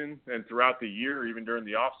season and throughout the year, even during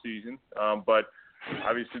the off season. But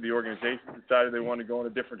obviously, the organization decided they wanted to go in a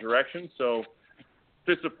different direction. So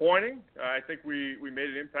disappointing. I think we made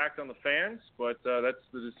an impact on the fans, but that's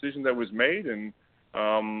the decision that was made, and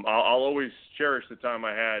I'll always cherish the time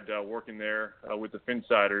I had working there with the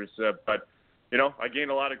FinSiders. But I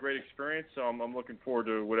gained a lot of great experience, so I'm looking forward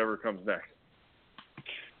to whatever comes next.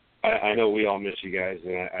 I know we all miss you guys,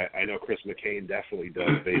 and I know Chris McCain definitely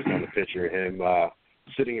does, based on the picture of him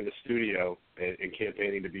sitting in the studio and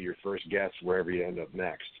campaigning to be your first guest wherever you end up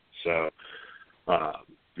next. So,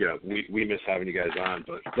 we miss having you guys on.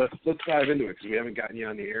 But let's dive into it, because we haven't gotten you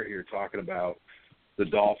on the air here talking about the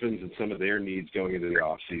Dolphins and some of their needs going into the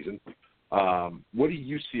off season. What do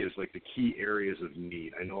you see as like the key areas of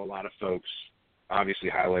need? I know a lot of folks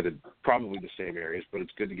obviously highlighted probably the same areas, but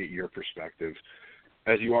it's good to get your perspective,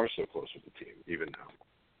 as you are so close with the team, even now.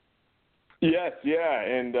 Yes, yeah,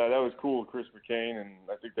 and that was cool, Chris McCain, and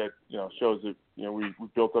I think that shows that we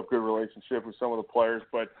built up good relationship with some of the players.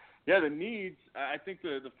 But yeah, the needs. I think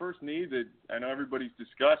the first need that I know everybody's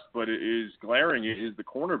discussed, but it is glaring, is the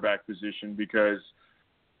cornerback position, because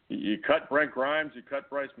you cut Brent Grimes, you cut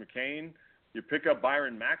Bryce McCain, you pick up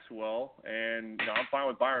Byron Maxwell, and I'm fine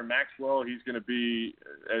with Byron Maxwell. He's going to be,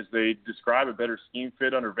 as they describe, a better scheme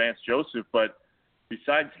fit under Vance Joseph, but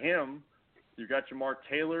besides him, you've got Jamar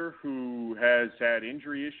Taylor, who has had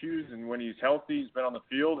injury issues, and when he's healthy, he's been on the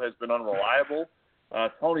field, has been unreliable.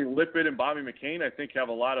 Tony Lippett and Bobby McCain, I think, have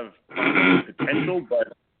a lot of potential,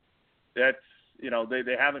 but that's,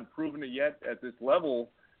 they haven't proven it yet at this level.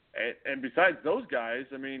 And besides those guys,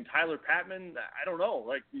 I mean, Tyler Patman, I don't know.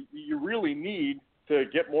 Like, you really need to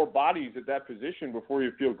get more bodies at that position before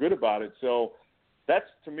you feel good about it. So that's,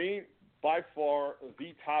 to me, by far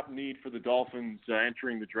the top need for the Dolphins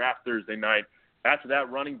entering the draft Thursday night. After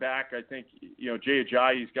that, running back, I think, Jay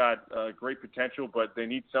Ajayi's got great potential, but they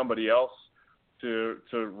need somebody else to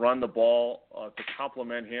run the ball to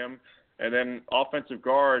complement him. And then offensive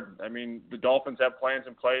guard, I mean, the Dolphins have plans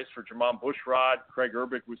in place for Jermon Bushrod. Craig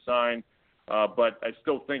Urbick was signed, but I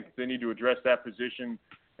still think they need to address that position.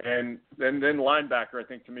 And then linebacker, I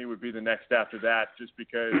think, to me, would be the next after that, just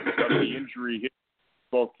because of the injury hit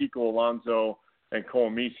both Kiko Alonso and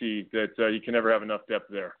Cole Misi, that you can never have enough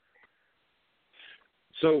depth there.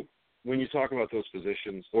 So when you talk about those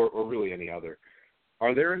positions, or really any other,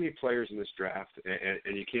 are there any players in this draft,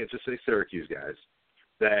 and you can't just say Syracuse guys,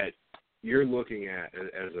 that you're looking at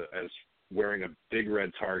as wearing a big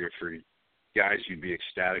red target for guys you'd be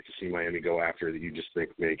ecstatic to see Miami go after, that you just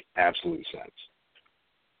think make absolute sense?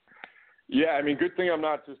 Yeah, I mean, good thing I'm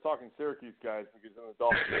not just talking Syracuse guys, because then the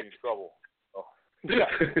Dolphins are in trouble. So, yeah.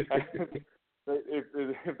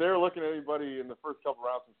 If they're looking at anybody in the first couple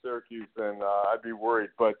rounds from Syracuse, then I'd be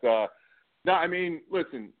worried. But, no, I mean,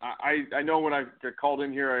 listen, I know when I got called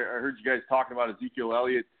in here, I heard you guys talking about Ezekiel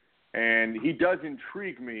Elliott, and he does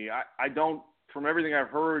intrigue me. I don't, from everything I've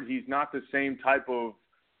heard, he's not the same type of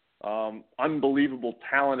unbelievable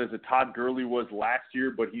talent as a Todd Gurley was last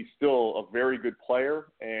year, but he's still a very good player,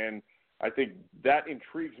 and I think that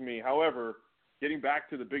intrigues me. However, getting back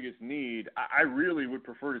to the biggest need, I really would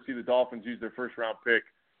prefer to see the Dolphins use their first-round pick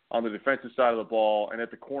on the defensive side of the ball and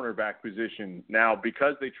at the cornerback position. Now,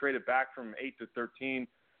 because they traded back from 8 to 13,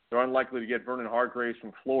 they're unlikely to get Vernon Hargreaves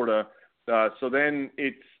from Florida. So then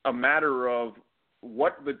it's a matter of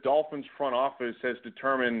what the Dolphins front office has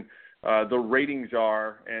determined the ratings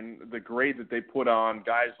are and the grade that they put on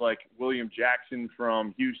guys like William Jackson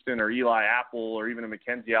from Houston, or Eli Apple, or even a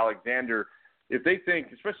Mackenzie Alexander. If they think,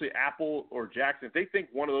 especially Apple or Jackson, if they think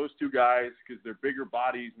one of those two guys, because they're bigger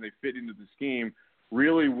bodies and they fit into the scheme,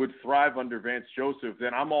 really would thrive under Vance Joseph,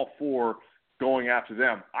 then I'm all for going after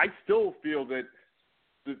them. I still feel that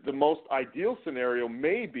the most ideal scenario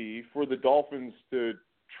may be for the Dolphins to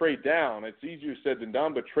trade down. It's easier said than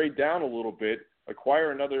done, but trade down a little bit,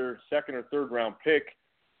 acquire another second or third round pick,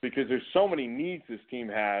 because there's so many needs this team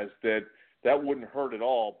has that wouldn't hurt at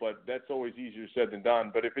all. But that's always easier said than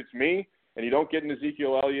done. But if it's me and you don't get an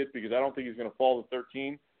Ezekiel Elliott, because I don't think he's going to fall to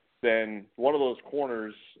 13, then one of those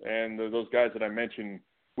corners and those guys that I mentioned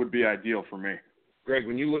would be ideal for me. Greg,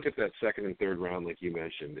 when you look at that second and third round, like you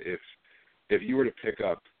mentioned, if you were to pick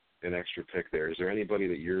up an extra pick there, is there anybody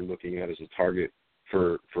that you're looking at as a target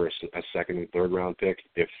for a second and third round pick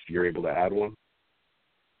if you're able to add one?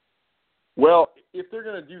 Well, if they're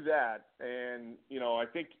going to do that, and, I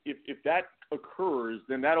think if that occurs,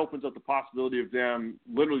 then that opens up the possibility of them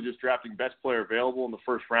literally just drafting best player available in the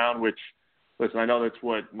first round, which, listen, I know that's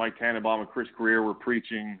what Mike Tannenbaum and Chris Greer were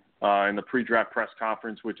preaching in the pre-draft press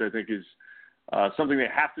conference, which I think is something they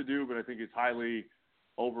have to do, but I think it's highly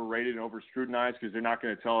overrated and over-scrutinized because they're not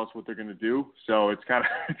going to tell us what they're going to do. So it's kind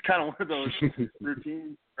of one of those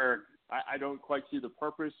routines where I don't quite see the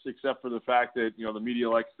purpose, except for the fact that the media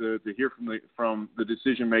likes to hear from the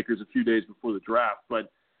decision makers a few days before the draft.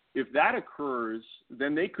 But if that occurs,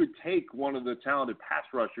 then they could take one of the talented pass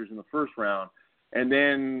rushers in the first round and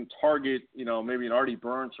then target maybe an Artie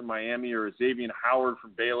Burns from Miami or a Xavier Howard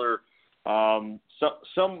from Baylor,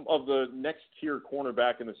 some of the next tier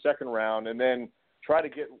cornerback in the second round, and then try to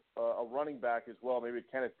get a running back as well, maybe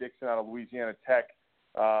Kenneth Dixon out of Louisiana Tech.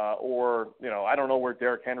 Or I don't know where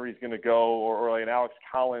Derrick Henry's going to go, or like an Alex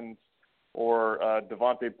Collins, or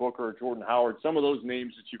Devontae Booker, or Jordan Howard. Some of those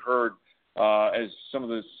names that you've heard as some of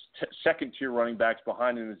the second-tier running backs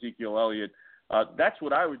behind an Ezekiel Elliott. That's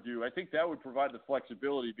what I would do. I think that would provide the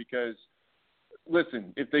flexibility because,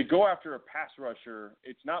 listen, if they go after a pass rusher,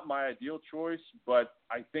 it's not my ideal choice, but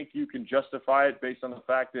I think you can justify it based on the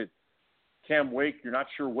fact that Cam Wake, you're not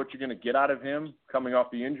sure what you're going to get out of him coming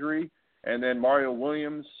off the injury. And then Mario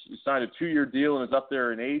Williams signed a 2-year deal and is up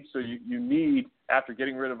there in age. So you need, after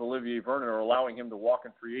getting rid of Olivier Vernon or allowing him to walk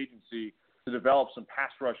in free agency, to develop some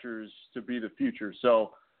pass rushers to be the future.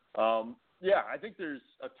 So, I think there's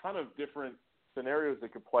a ton of different scenarios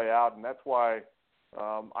that could play out. And that's why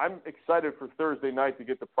I'm excited for Thursday night to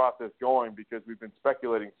get the process going because we've been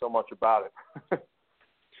speculating so much about it.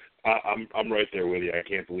 I'm right there with you. I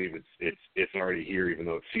can't believe it's already here, even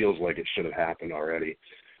though it feels like it should have happened already.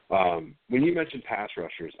 When you mentioned pass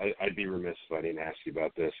rushers, I'd be remiss if I didn't ask you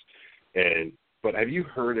about this. But have you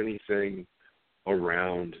heard anything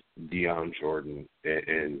around Deion Jordan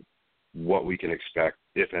and what we can expect,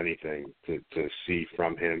 if anything, to see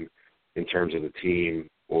from him in terms of the team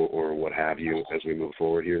or what have you as we move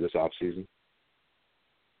forward here this offseason?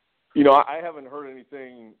 I haven't heard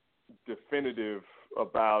anything definitive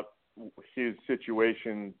about his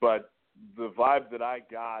situation, but the vibe that I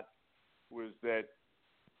got was that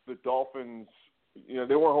the Dolphins, they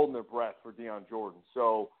weren't holding their breath for Deion Jordan.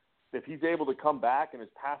 So if he's able to come back and has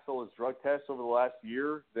passed all his drug tests over the last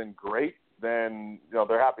year, then great. Then,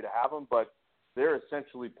 they're happy to have him. But they're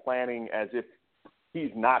essentially planning as if he's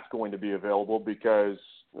not going to be available because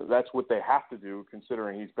that's what they have to do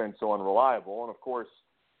considering he's been so unreliable. And, of course,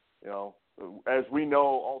 as we know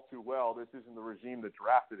all too well, this isn't the regime that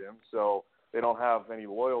drafted him. So they don't have any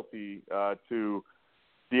loyalty to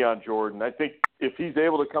Deion Jordan. I think if he's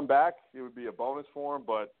able to come back, it would be a bonus for him,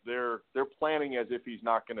 but they're planning as if he's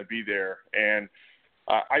not going to be there. And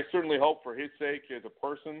I certainly hope for his sake as a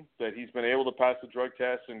person that he's been able to pass the drug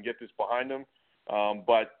test and get this behind him.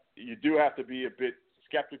 But you do have to be a bit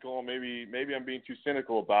skeptical. Maybe I'm being too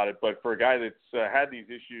cynical about it, but for a guy that's had these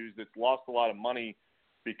issues, that's lost a lot of money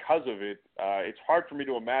because of it, it's hard for me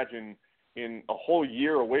to imagine in a whole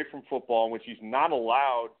year away from football in which he's not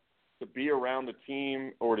allowed to be around the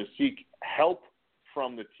team or to seek help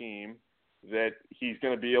from the team that he's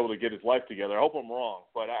going to be able to get his life together. I hope I'm wrong,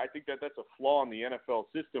 but I think that's a flaw in the NFL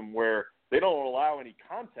system where they don't allow any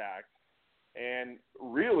contact. And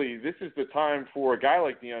really, this is the time for a guy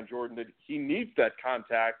like Deion Jordan that he needs that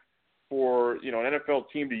contact for, an NFL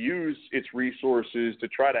team to use its resources to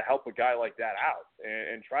try to help a guy like that out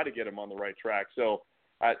and try to get him on the right track. So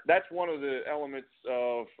that's one of the elements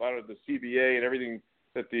of the CBA and everything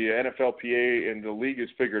that the NFLPA and the league has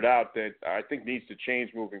figured out that I think needs to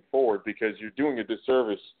change moving forward because you're doing a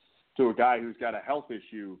disservice to a guy who's got a health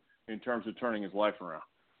issue in terms of turning his life around.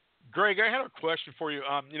 Greg, I had a question for you.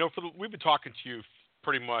 We've been talking to you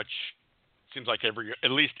pretty much, seems like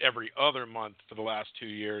at least every other month for the last 2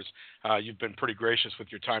 years. You've been pretty gracious with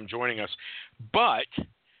your time joining us. But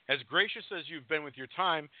as gracious as you've been with your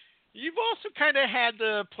time, you've also kind of had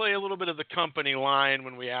to play a little bit of the company line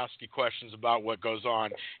when we ask you questions about what goes on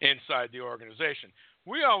inside the organization.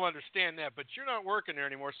 We all understand that, but you're not working there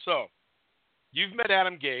anymore. So you've met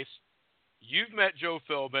Adam Gase. You've met Joe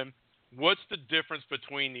Philbin. What's the difference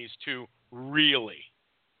between these two, really?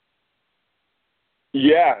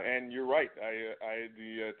 Yeah, and you're right. I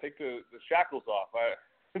take the shackles off.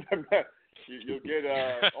 You'll get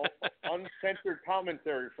uncensored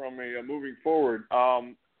commentary from me moving forward.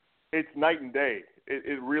 It's night and day.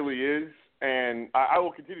 It really is. And I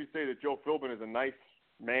will continue to say that Joe Philbin is a nice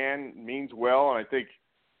man, means well, and I think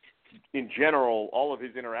in general all of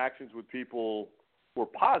his interactions with people were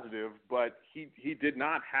positive, but he did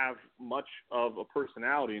not have much of a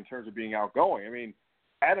personality in terms of being outgoing. I mean,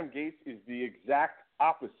 Adam Gase is the exact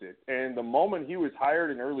opposite. And the moment he was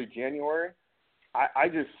hired in early January, I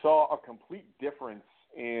just saw a complete difference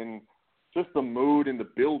in just the mood in the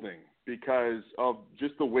building because of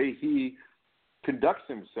just the way he conducts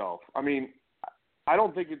himself. I mean, I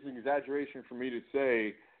don't think it's an exaggeration for me to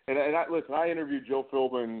say, listen, I interviewed Joe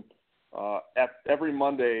Philbin every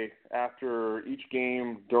Monday after each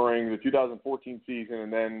game during the 2014 season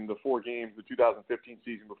and then the 4 games the 2015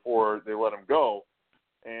 season before they let him go.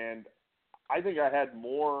 And I think I had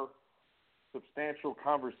more substantial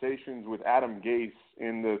conversations with Adam Gase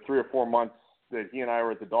in the 3 or 4 months that he and I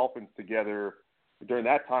were at the Dolphins together during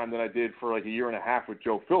that time than I did for like a year and a half with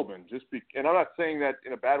Joe Philbin. And I'm not saying that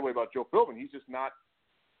in a bad way about Joe Philbin. He's just not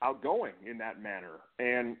outgoing in that manner.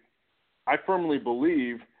 And I firmly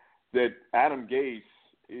believe that Adam Gase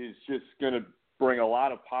is just going to bring a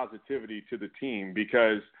lot of positivity to the team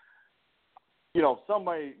because, you know, some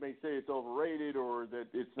may say it's overrated or that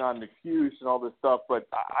it's not an excuse and all this stuff, but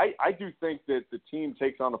I do think that the team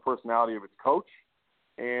takes on the personality of its coach,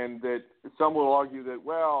 and that some will argue that,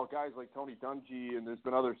 well, guys like Tony Dungy and there's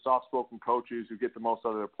been other soft-spoken coaches who get the most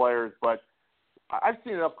out of their players, but I've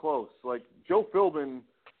seen it up close. Like Joe Philbin,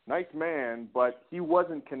 nice man, but he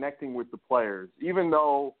wasn't connecting with the players, even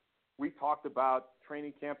though we talked about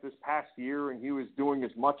training camp this past year and he was doing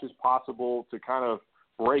as much as possible to kind of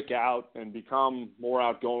break out and become more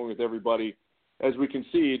outgoing with everybody. As we can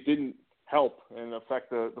see, it didn't help and affect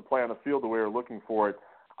the play on the field the way we're looking for it.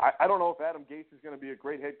 I don't know if Adam Gase is going to be a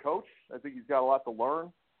great head coach. I think he's got a lot to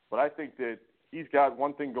learn, but I think that he's got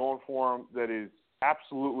one thing going for him that is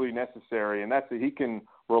absolutely necessary, and that's that he can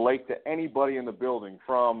relate to anybody in the building,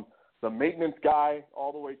 from the maintenance guy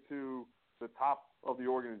all the way to the top of the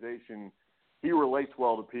organization. He relates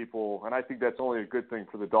well to people, and I think that's only a good thing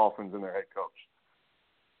for the Dolphins and their head coach.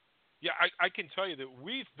 Yeah, I can tell you that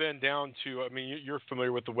we've been down to, I mean, you're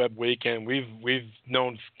familiar with the Web Weekend. We've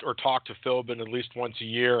known or talked to Philbin at least once a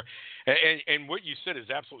year. And what you said is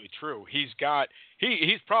absolutely true. He's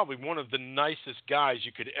probably one of the nicest guys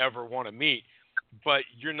you could ever want to meet, but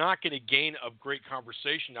you're not going to gain a great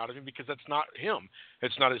conversation out of him because that's not him.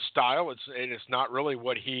 It's not his style. It's not really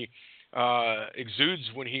what he exudes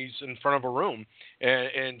when he's in front of a room.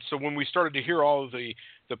 And so when we started to hear all of the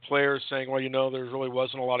players saying, well, you know, there really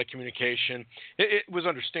wasn't a lot of communication, it was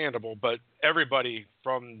understandable, but everybody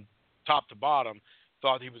from top to bottom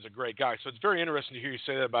thought he was a great guy. So it's very interesting to hear you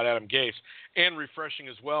say that about Adam Gase, and refreshing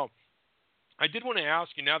as well. I did want to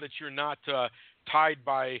ask you, now that you're not tied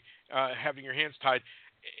by having your hands tied,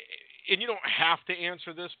 and you don't have to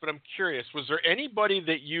answer this, but I'm curious, was there anybody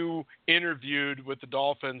that you interviewed with the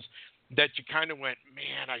Dolphins that you kind of went,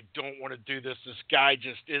 man, I don't want to do this. This guy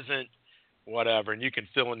just isn't whatever, and you can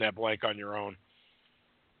fill in that blank on your own?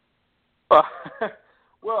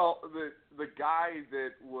 Well, the guy that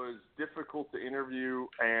was difficult to interview,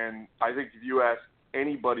 and I think if you ask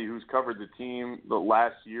anybody who's covered the team the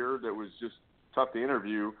last year, that was just tough to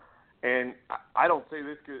interview. And I don't say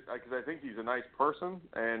this because I think he's a nice person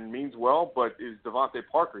and means well, but is Devontae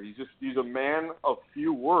Parker. He's a man of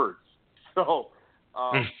few words. So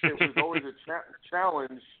it was always a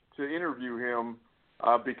challenge to interview him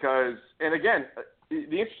because, and again, the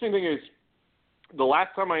interesting thing is the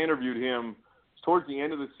last time I interviewed him was towards the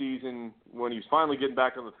end of the season when he was finally getting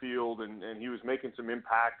back on the field and he was making some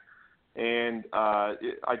impact. And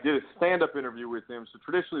I did a stand-up interview with him. So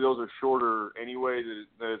traditionally those are shorter anyway,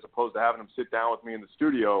 as opposed to having him sit down with me in the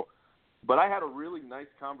studio. But I had a really nice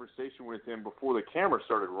conversation with him before the camera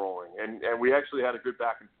started rolling. And we actually had a good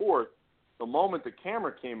back and forth. The moment the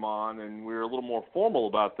camera came on and we were a little more formal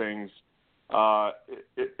about things,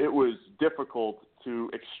 it was difficult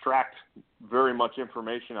to extract very much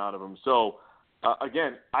information out of him. So,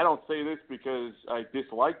 again, I don't say this because I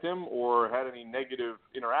disliked him or had any negative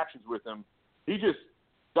interactions with him. He just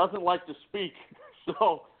doesn't like to speak.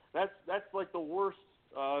 So that's like the worst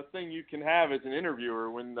thing you can have as an interviewer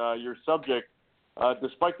when your subject,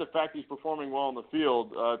 despite the fact he's performing well in the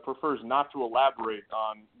field, prefers not to elaborate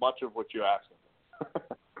on much of what you ask him.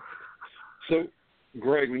 So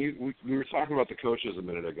Greg, when we were talking about the coaches a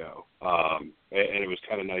minute ago, and it was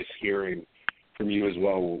kind of nice hearing from you as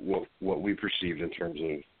well what we perceived in terms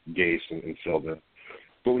of Gase and Philbin.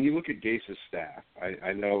 But when you look at Gase's staff,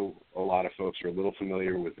 I know a lot of folks are a little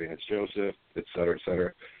familiar with Vance Joseph, et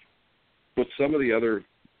cetera, but some of the other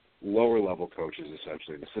lower-level coaches,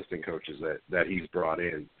 essentially, assistant coaches that he's brought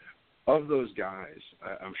in, of those guys,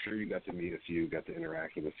 I'm sure you got to meet a few, got to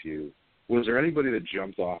interact with a few. Was there anybody that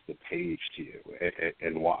jumped off the page to you,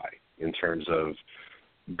 and why, in terms of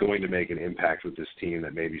going to make an impact with this team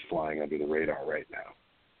that may be flying under the radar right now?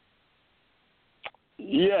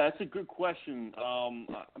 Yeah, that's a good question. I'm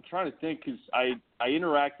trying to think because I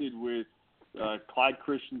interacted with Clyde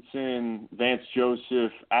Christensen, Vance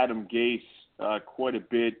Joseph, Adam Gase quite a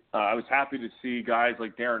bit. I was happy to see guys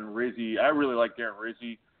like Darren Rizzi. I really like Darren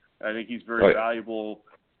Rizzi. I think he's very valuable.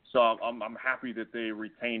 So I'm happy that they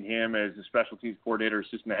retained him as the special teams coordinator,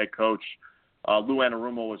 assistant head coach. Lou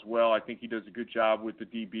Anarumo as well. I think he does a good job with the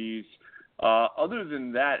DBs. Other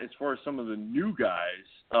than that, as far as some of the new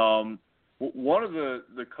guys, one of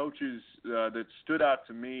the coaches that stood out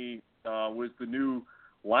to me was the new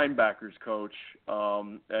linebackers coach,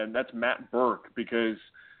 and that's Matt Burke, because,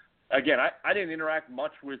 again, I didn't interact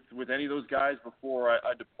much with any of those guys before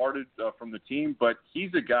I departed from the team, but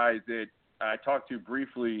he's a guy that I talked to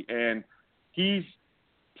briefly, and he's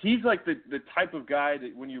like the type of guy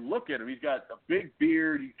that when you look at him, he's got a big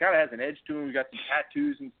beard, he kind of has an edge to him, he's got some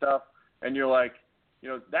tattoos and stuff, and you're like,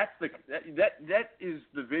 that is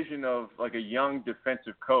the vision of like a young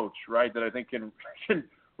defensive coach, right? That I think can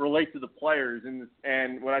relate to the players.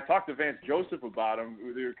 And when I talked to Vance Joseph about him,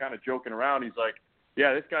 they were kind of joking around. He's like,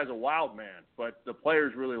 "Yeah, this guy's a wild man, but the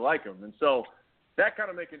players really like him." And so that kind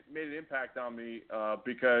of made an impact on me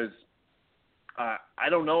because I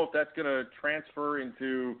don't know if that's going to transfer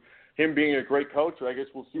into him being a great coach. I guess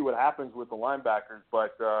we'll see what happens with the linebackers,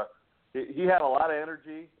 but. He had a lot of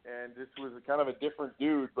energy, and this was kind of a different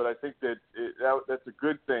dude, but I think that's a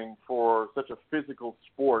good thing for such a physical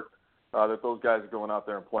sport that those guys are going out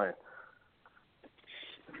there and playing.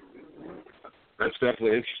 That's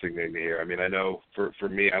definitely interesting to hear. I mean, I know for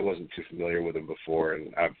me, I wasn't too familiar with him before,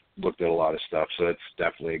 and I've looked at a lot of stuff, so that's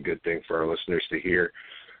definitely a good thing for our listeners to hear.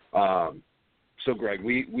 So, Greg,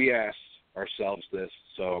 we asked ourselves this,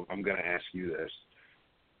 so I'm going to ask you this.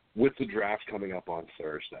 With the draft coming up on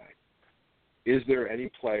Thursday, is there any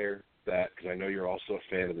player that, because I know you're also a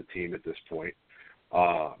fan of the team at this point,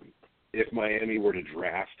 if Miami were to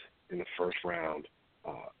draft in the first round,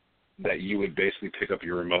 that you would basically pick up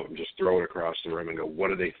your remote and just throw it across the room and go,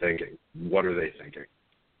 what are they thinking? What are they thinking?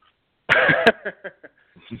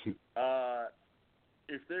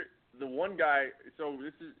 If they're the one guy, so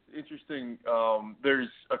this is interesting. There's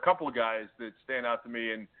a couple of guys that stand out to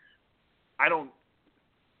me, and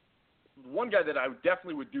one guy that I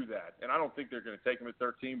definitely would do that, and I don't think they're going to take him at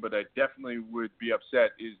 13, but I definitely would be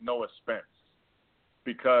upset, is Noah Spence.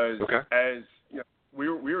 Because as we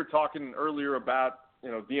were talking earlier about,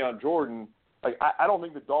 Deion Jordan, like I don't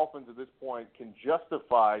think the Dolphins at this point can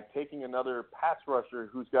justify taking another pass rusher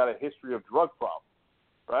who's got a history of drug problems,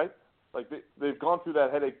 right? Like they've gone through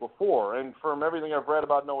that headache before, and from everything I've read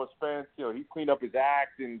about Noah Spence, he cleaned up his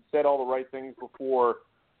act and said all the right things before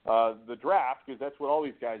the draft, because that's what all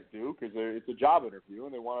these guys do, because it's a job interview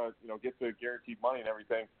and they want to get the guaranteed money and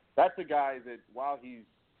everything. That's a guy that, while he's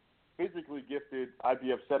physically gifted, I'd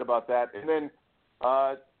be upset about that. And then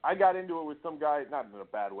I got into it with some guy, not in a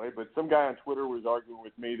bad way, but some guy on Twitter was arguing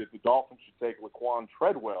with me that the Dolphins should take Laquan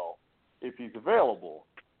Treadwell if he's available.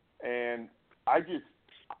 And I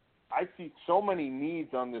see so many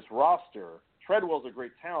needs on this roster. Treadwell's a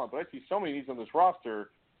great talent, but I see so many needs on this roster,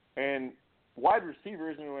 and wide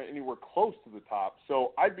receiver isn't anywhere close to the top.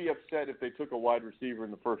 So I'd be upset if they took a wide receiver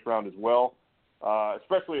in the first round as well,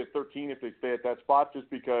 especially at 13 if they stay at that spot, just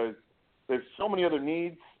because there's so many other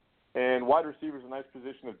needs, and wide receiver is a nice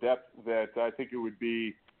position of depth that I think it would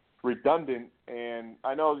be redundant. And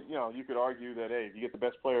I know, you could argue that, hey, if you get the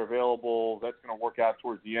best player available, that's going to work out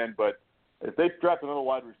towards the end. But if they draft another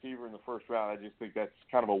wide receiver in the first round, I just think that's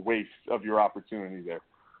kind of a waste of your opportunity there.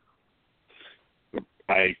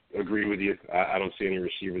 I agree with you. I don't see any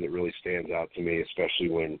receiver that really stands out to me, especially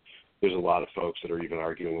when there's a lot of folks that are even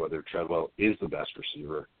arguing whether Treadwell is the best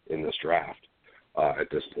receiver in this draft at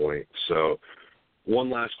this point. So one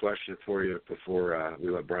last question for you before we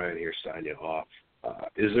let Brian here sign you off.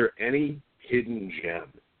 Is there any hidden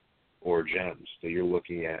gem or gems that you're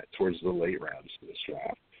looking at towards the late rounds of this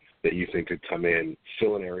draft that you think could come in,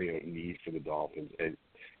 fill an area of need for the Dolphins,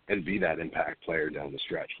 and be that impact player down the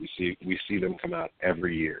stretch? We see them come out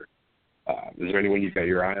every year. Is there anyone you've got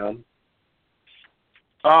your eye on?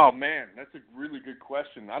 Oh man, that's a really good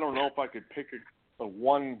question. I don't know if I could pick a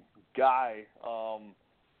one guy,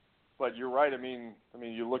 but you're right. I mean,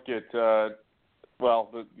 you look at the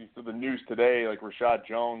news today, like Rashad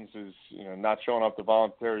Jones is not showing up to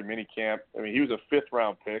voluntary minicamp. I mean, he was a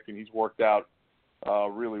 5th-round pick and he's worked out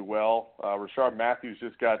really well. Rashard Matthews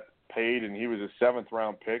just got paid and he was a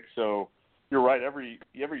 7th-round pick. So you're right. Every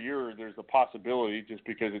year there's a possibility just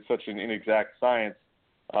because it's such an inexact science.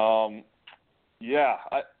 Yeah,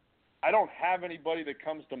 I don't have anybody that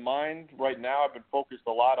comes to mind right now. I've been focused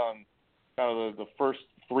a lot on kind of the first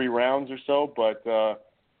 3 rounds or so, but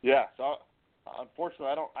yeah. So unfortunately,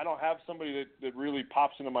 I don't have somebody that really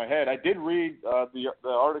pops into my head. I did read the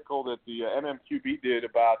article that the MMQB did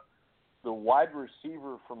about the wide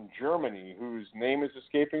receiver from Germany whose name is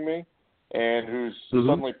escaping me and who's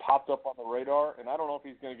suddenly popped up on the radar. And I don't know if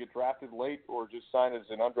he's going to get drafted late or just sign as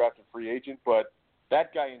an undrafted free agent, but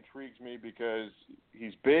that guy intrigues me because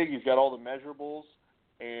he's big, he's got all the measurables,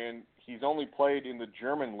 and he's only played in the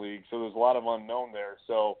German league, so there's a lot of unknown there.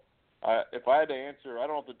 So if I had to answer, I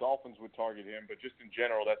don't know if the Dolphins would target him, but just in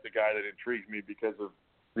general, that's the guy that intrigues me because of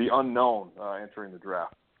the unknown entering the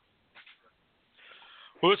draft.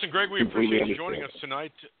 Well, listen, Greg, we appreciate you joining us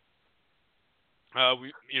tonight.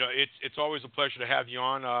 It's always a pleasure to have you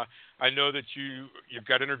on. I know that you've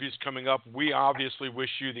got interviews coming up. We obviously wish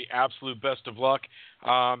you the absolute best of luck.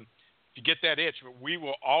 If you get that itch, we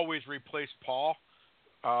will always replace Paul.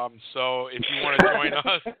 So if you want to join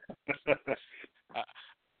us,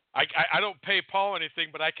 I don't pay Paul anything,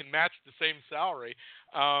 but I can match the same salary.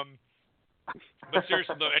 But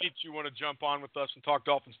seriously, though, any you want to jump on with us and talk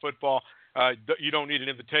Dolphins football, you don't need an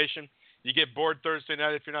invitation. You get bored Thursday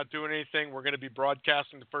night if you're not doing anything. We're going to be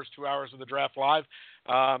broadcasting the first 2 hours of the draft live,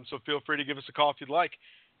 so feel free to give us a call if you'd like.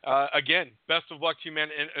 Again, best of luck to you, man,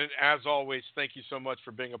 and as always, thank you so much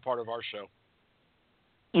for being a part of our show.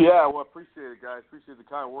 Yeah, well, appreciate it, guys. Appreciate the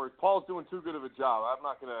kind words. Paul's doing too good of a job. I'm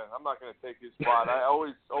not gonna take his spot. I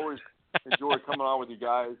always enjoy coming on with you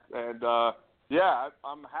guys, and yeah,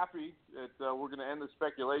 I'm happy that we're going to end the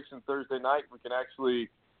speculation Thursday night. We can actually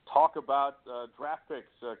talk about draft picks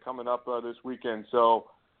coming up this weekend. So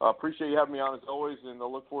appreciate you having me on as always, and I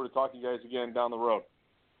look forward to talking to you guys again down the road.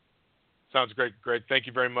 Sounds great, Greg. Thank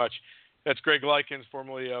you very much. That's Greg Likens,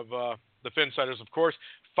 formerly of the FinSiders, of course.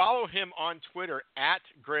 Follow him on Twitter at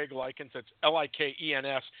Greg Likens. That's Likens.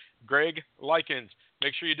 Greg Likens.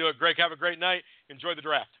 Make sure you do it. Greg, have a great night. Enjoy the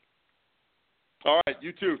draft. All right,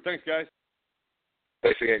 you too. Thanks, guys.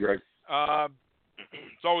 Thanks again, Greg.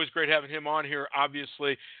 It's always great having him on here,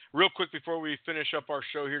 obviously. Real quick before we finish up our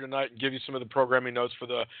show here tonight and give you some of the programming notes for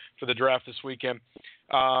the draft this weekend.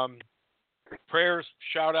 Prayers,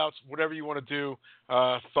 shout-outs, whatever you want to do.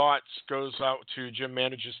 Thoughts goes out to Jim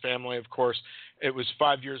Mandage's family, of course. It was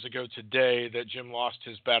 5 years ago today that Jim lost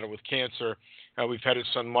his battle with cancer. We've had his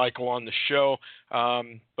son Michael on the show.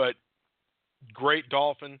 But great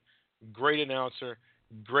Dolphin, great announcer,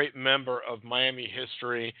 great member of Miami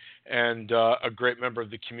history, and a great member of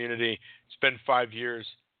the community. It's been 5 years.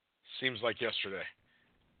 Seems like yesterday.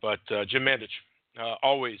 But Jim Mandage,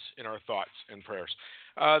 always in our thoughts and prayers.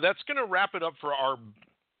 That's going to wrap it up for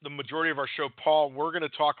the majority of our show. Paul, we're going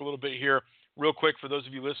to talk a little bit here real quick for those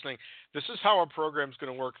of you listening. This is how our program is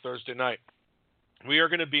going to work Thursday night. We are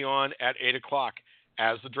going to be on at 8 o'clock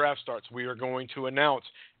as the draft starts. We are going to announce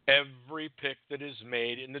every pick that is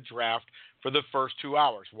made in the draft for the first 2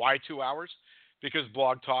 hours. Why 2 hours? Because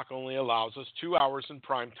Blog Talk only allows us 2 hours in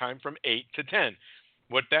prime time from 8 to 10.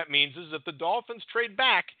 What that means is if the Dolphins trade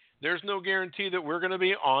back, there's no guarantee that we're going to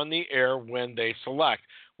be on the air when they select.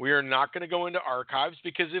 We are not going to go into archives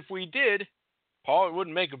because if we did, Paul, it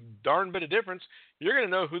wouldn't make a darn bit of difference. You're going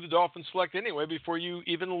to know who the Dolphins select anyway before you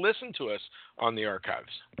even listen to us on the archives.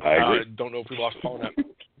 I agree. Don't know if we lost Paul or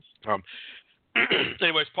not.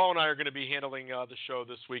 Anyways, Paul and I are going to be handling the show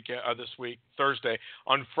this week, Thursday.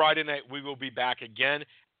 On Friday night, we will be back again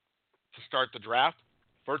to start the draft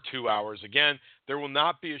for 2 hours again. There will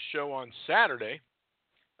not be a show on Saturday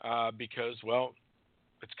because, well,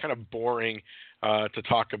 it's kind of boring to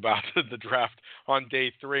talk about the draft on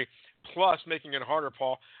day 3. Plus, making it harder,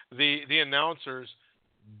 Paul, the announcers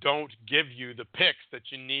don't give you the picks that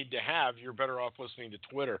you need to have. You're better off listening to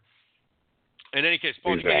Twitter. In any case,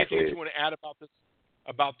 Paul, exactly. anything you want to add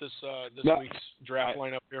about this week's draft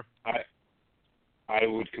lineup here? I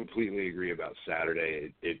would completely agree about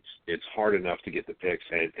Saturday. It's hard enough to get the picks,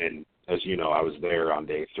 and as you know, I was there on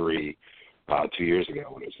day 3 2 years ago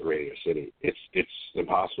when it was the Radio City. It's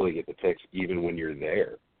impossible to get the picks even when you're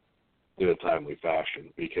there in a timely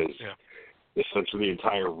fashion because essentially the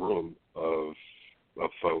entire room of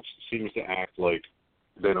folks seems to act like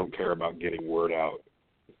they don't care about getting word out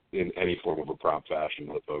in any form of a prop fashion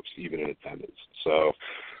with folks, even in attendance. So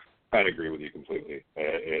I'd agree with you completely.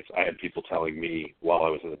 I had people telling me while I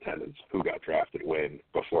was in attendance who got drafted when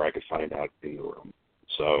before I could find out in the room.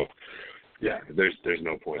 So, yeah, there's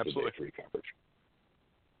no point in day three coverage.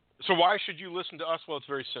 So why should you listen to us? Well, it's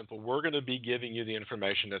very simple. We're going to be giving you the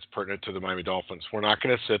information that's pertinent to the Miami Dolphins. We're not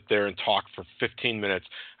going to sit there and talk for 15 minutes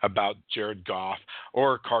about Jared Goff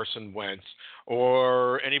or Carson Wentz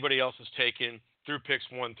or anybody else has taken through picks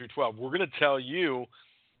 1 through 12. We're going to tell you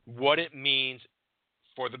what it means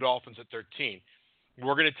for the Dolphins at 13.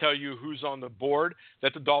 We're going to tell you who's on the board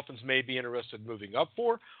that the Dolphins may be interested in moving up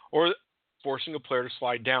for or forcing a player to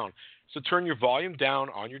slide down. So turn your volume down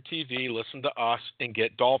on your TV, listen to us, and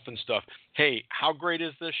get Dolphin stuff. Hey, how great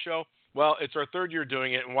is this show? Well, it's our third year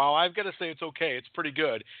doing it, and while I've got to say it's okay, it's pretty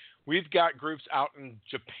good. We've got groups out in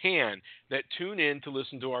Japan that tune in to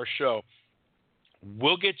listen to our show.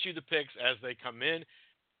 We'll get you the picks as they come in.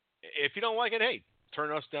 If you don't like it, hey,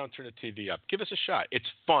 turn us down, turn the TV up. Give us a shot. It's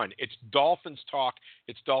fun. It's Dolphins talk.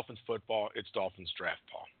 It's Dolphins football. It's Dolphins draft,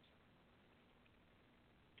 Paul.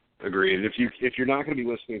 Agreed. If you're not going to be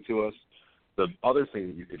listening to us, the other thing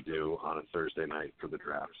that you could do on a Thursday night for the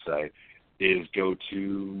draft, say, is go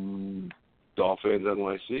to Dolphins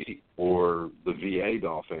NYC or the VA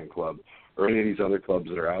Dolphin Club or any of these other clubs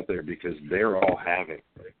that are out there because they're all having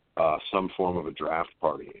some form of a draft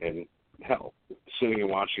party. And, hell, sitting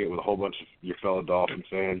and watching it with a whole bunch of your fellow Dolphin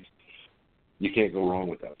fans, you can't go wrong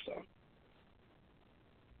with that stuff.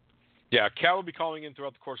 Yeah, Cal will be calling in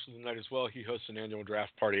throughout the course of the night as well. He hosts an annual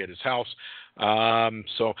draft party at his house.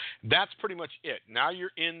 So that's pretty much it. Now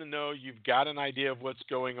you're in the know. You've got an idea of what's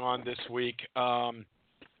going on this week. We'll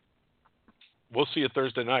see you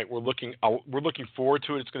Thursday night. We're looking forward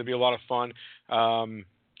to it. It's going to be a lot of fun.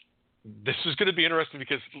 This is going to be interesting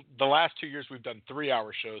because the last 2 years we've done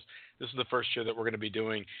 3-hour shows. This is the first year that we're going to be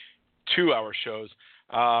doing 2-hour shows.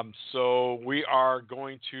 So we are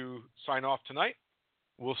going to sign off tonight.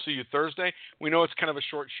 We'll see you Thursday. We know it's kind of a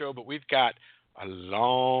short show, but we've got a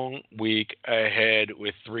long week ahead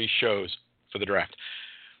with 3 shows for the draft.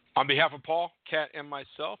 On behalf of Paul, Kat, and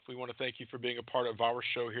myself, we want to thank you for being a part of our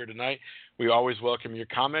show here tonight. We always welcome your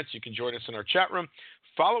comments. You can join us in our chat room.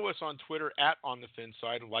 Follow us on Twitter at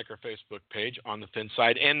OnTheFinSide, like our Facebook page, On the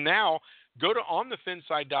FinSide. And now go to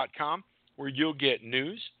OnTheFinSide.com where you'll get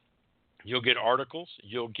news, you'll get articles,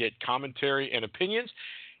 you'll get commentary and opinions.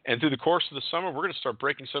 And through the course of the summer, we're going to start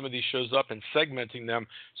breaking some of these shows up and segmenting them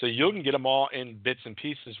so you can get them all in bits and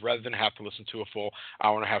pieces rather than have to listen to a full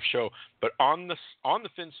hour-and-a-half show. But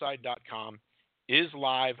OnTheFinSide.com is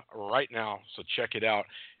live right now, so check it out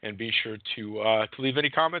and be sure to leave any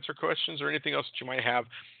comments or questions or anything else that you might have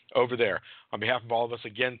over there. On behalf of all of us,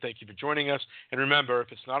 again, thank you for joining us. And remember,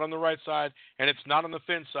 if it's not on the right side and it's not on the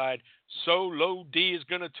fin side, Solo D is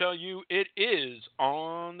going to tell you it is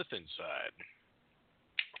on the fin side.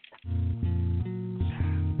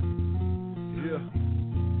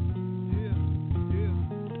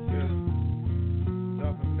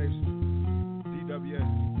 Dolphin Nation, DWS.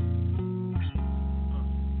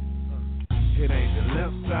 It ain't the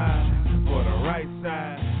left side or the right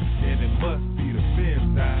side, then it must be the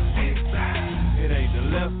fin side. It ain't the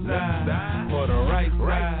left side or the right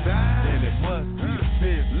side, then it must be the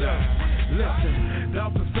fin side. Listen,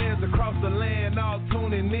 Dolphin fans across the land all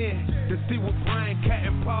tuning in to see what Brian, Cat,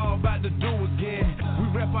 and Paul about to do again. We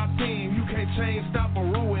rep our team, you can't change, stop, or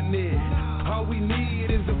ruin it. All we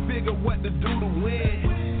need is to figure what to do to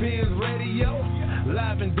win. Fins Radio,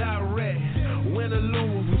 live and direct. Win or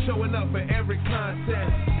lose, we're showing up for every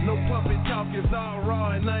contest. No puppet talk, it's all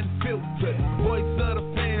raw and unfiltered. Voice of the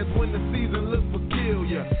fans when the season looks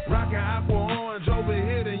peculiar. Rockin' apple orange over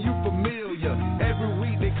here, then you familiar. Every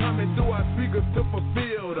week they coming through our speakers to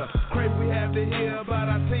fulfill the crave we have to hear about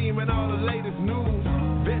our team and all the latest news.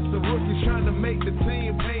 Vets the rookies trying to make the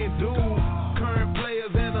team paying dues. Current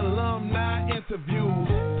players and alumni interviews.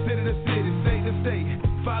 City to city, state to state,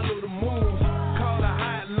 follow the moves. Call the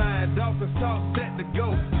hotline, Dolphins talk set to go.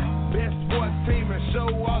 Best sports team and show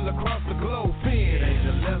all across the globe. Fin ain't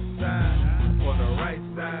the left side or the right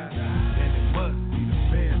side, then it must be the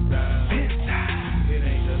fin side. It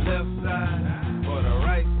ain't the left side or the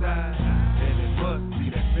right side, then it must be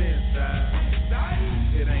the fin side.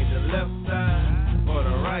 It ain't the left side or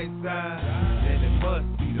the right side,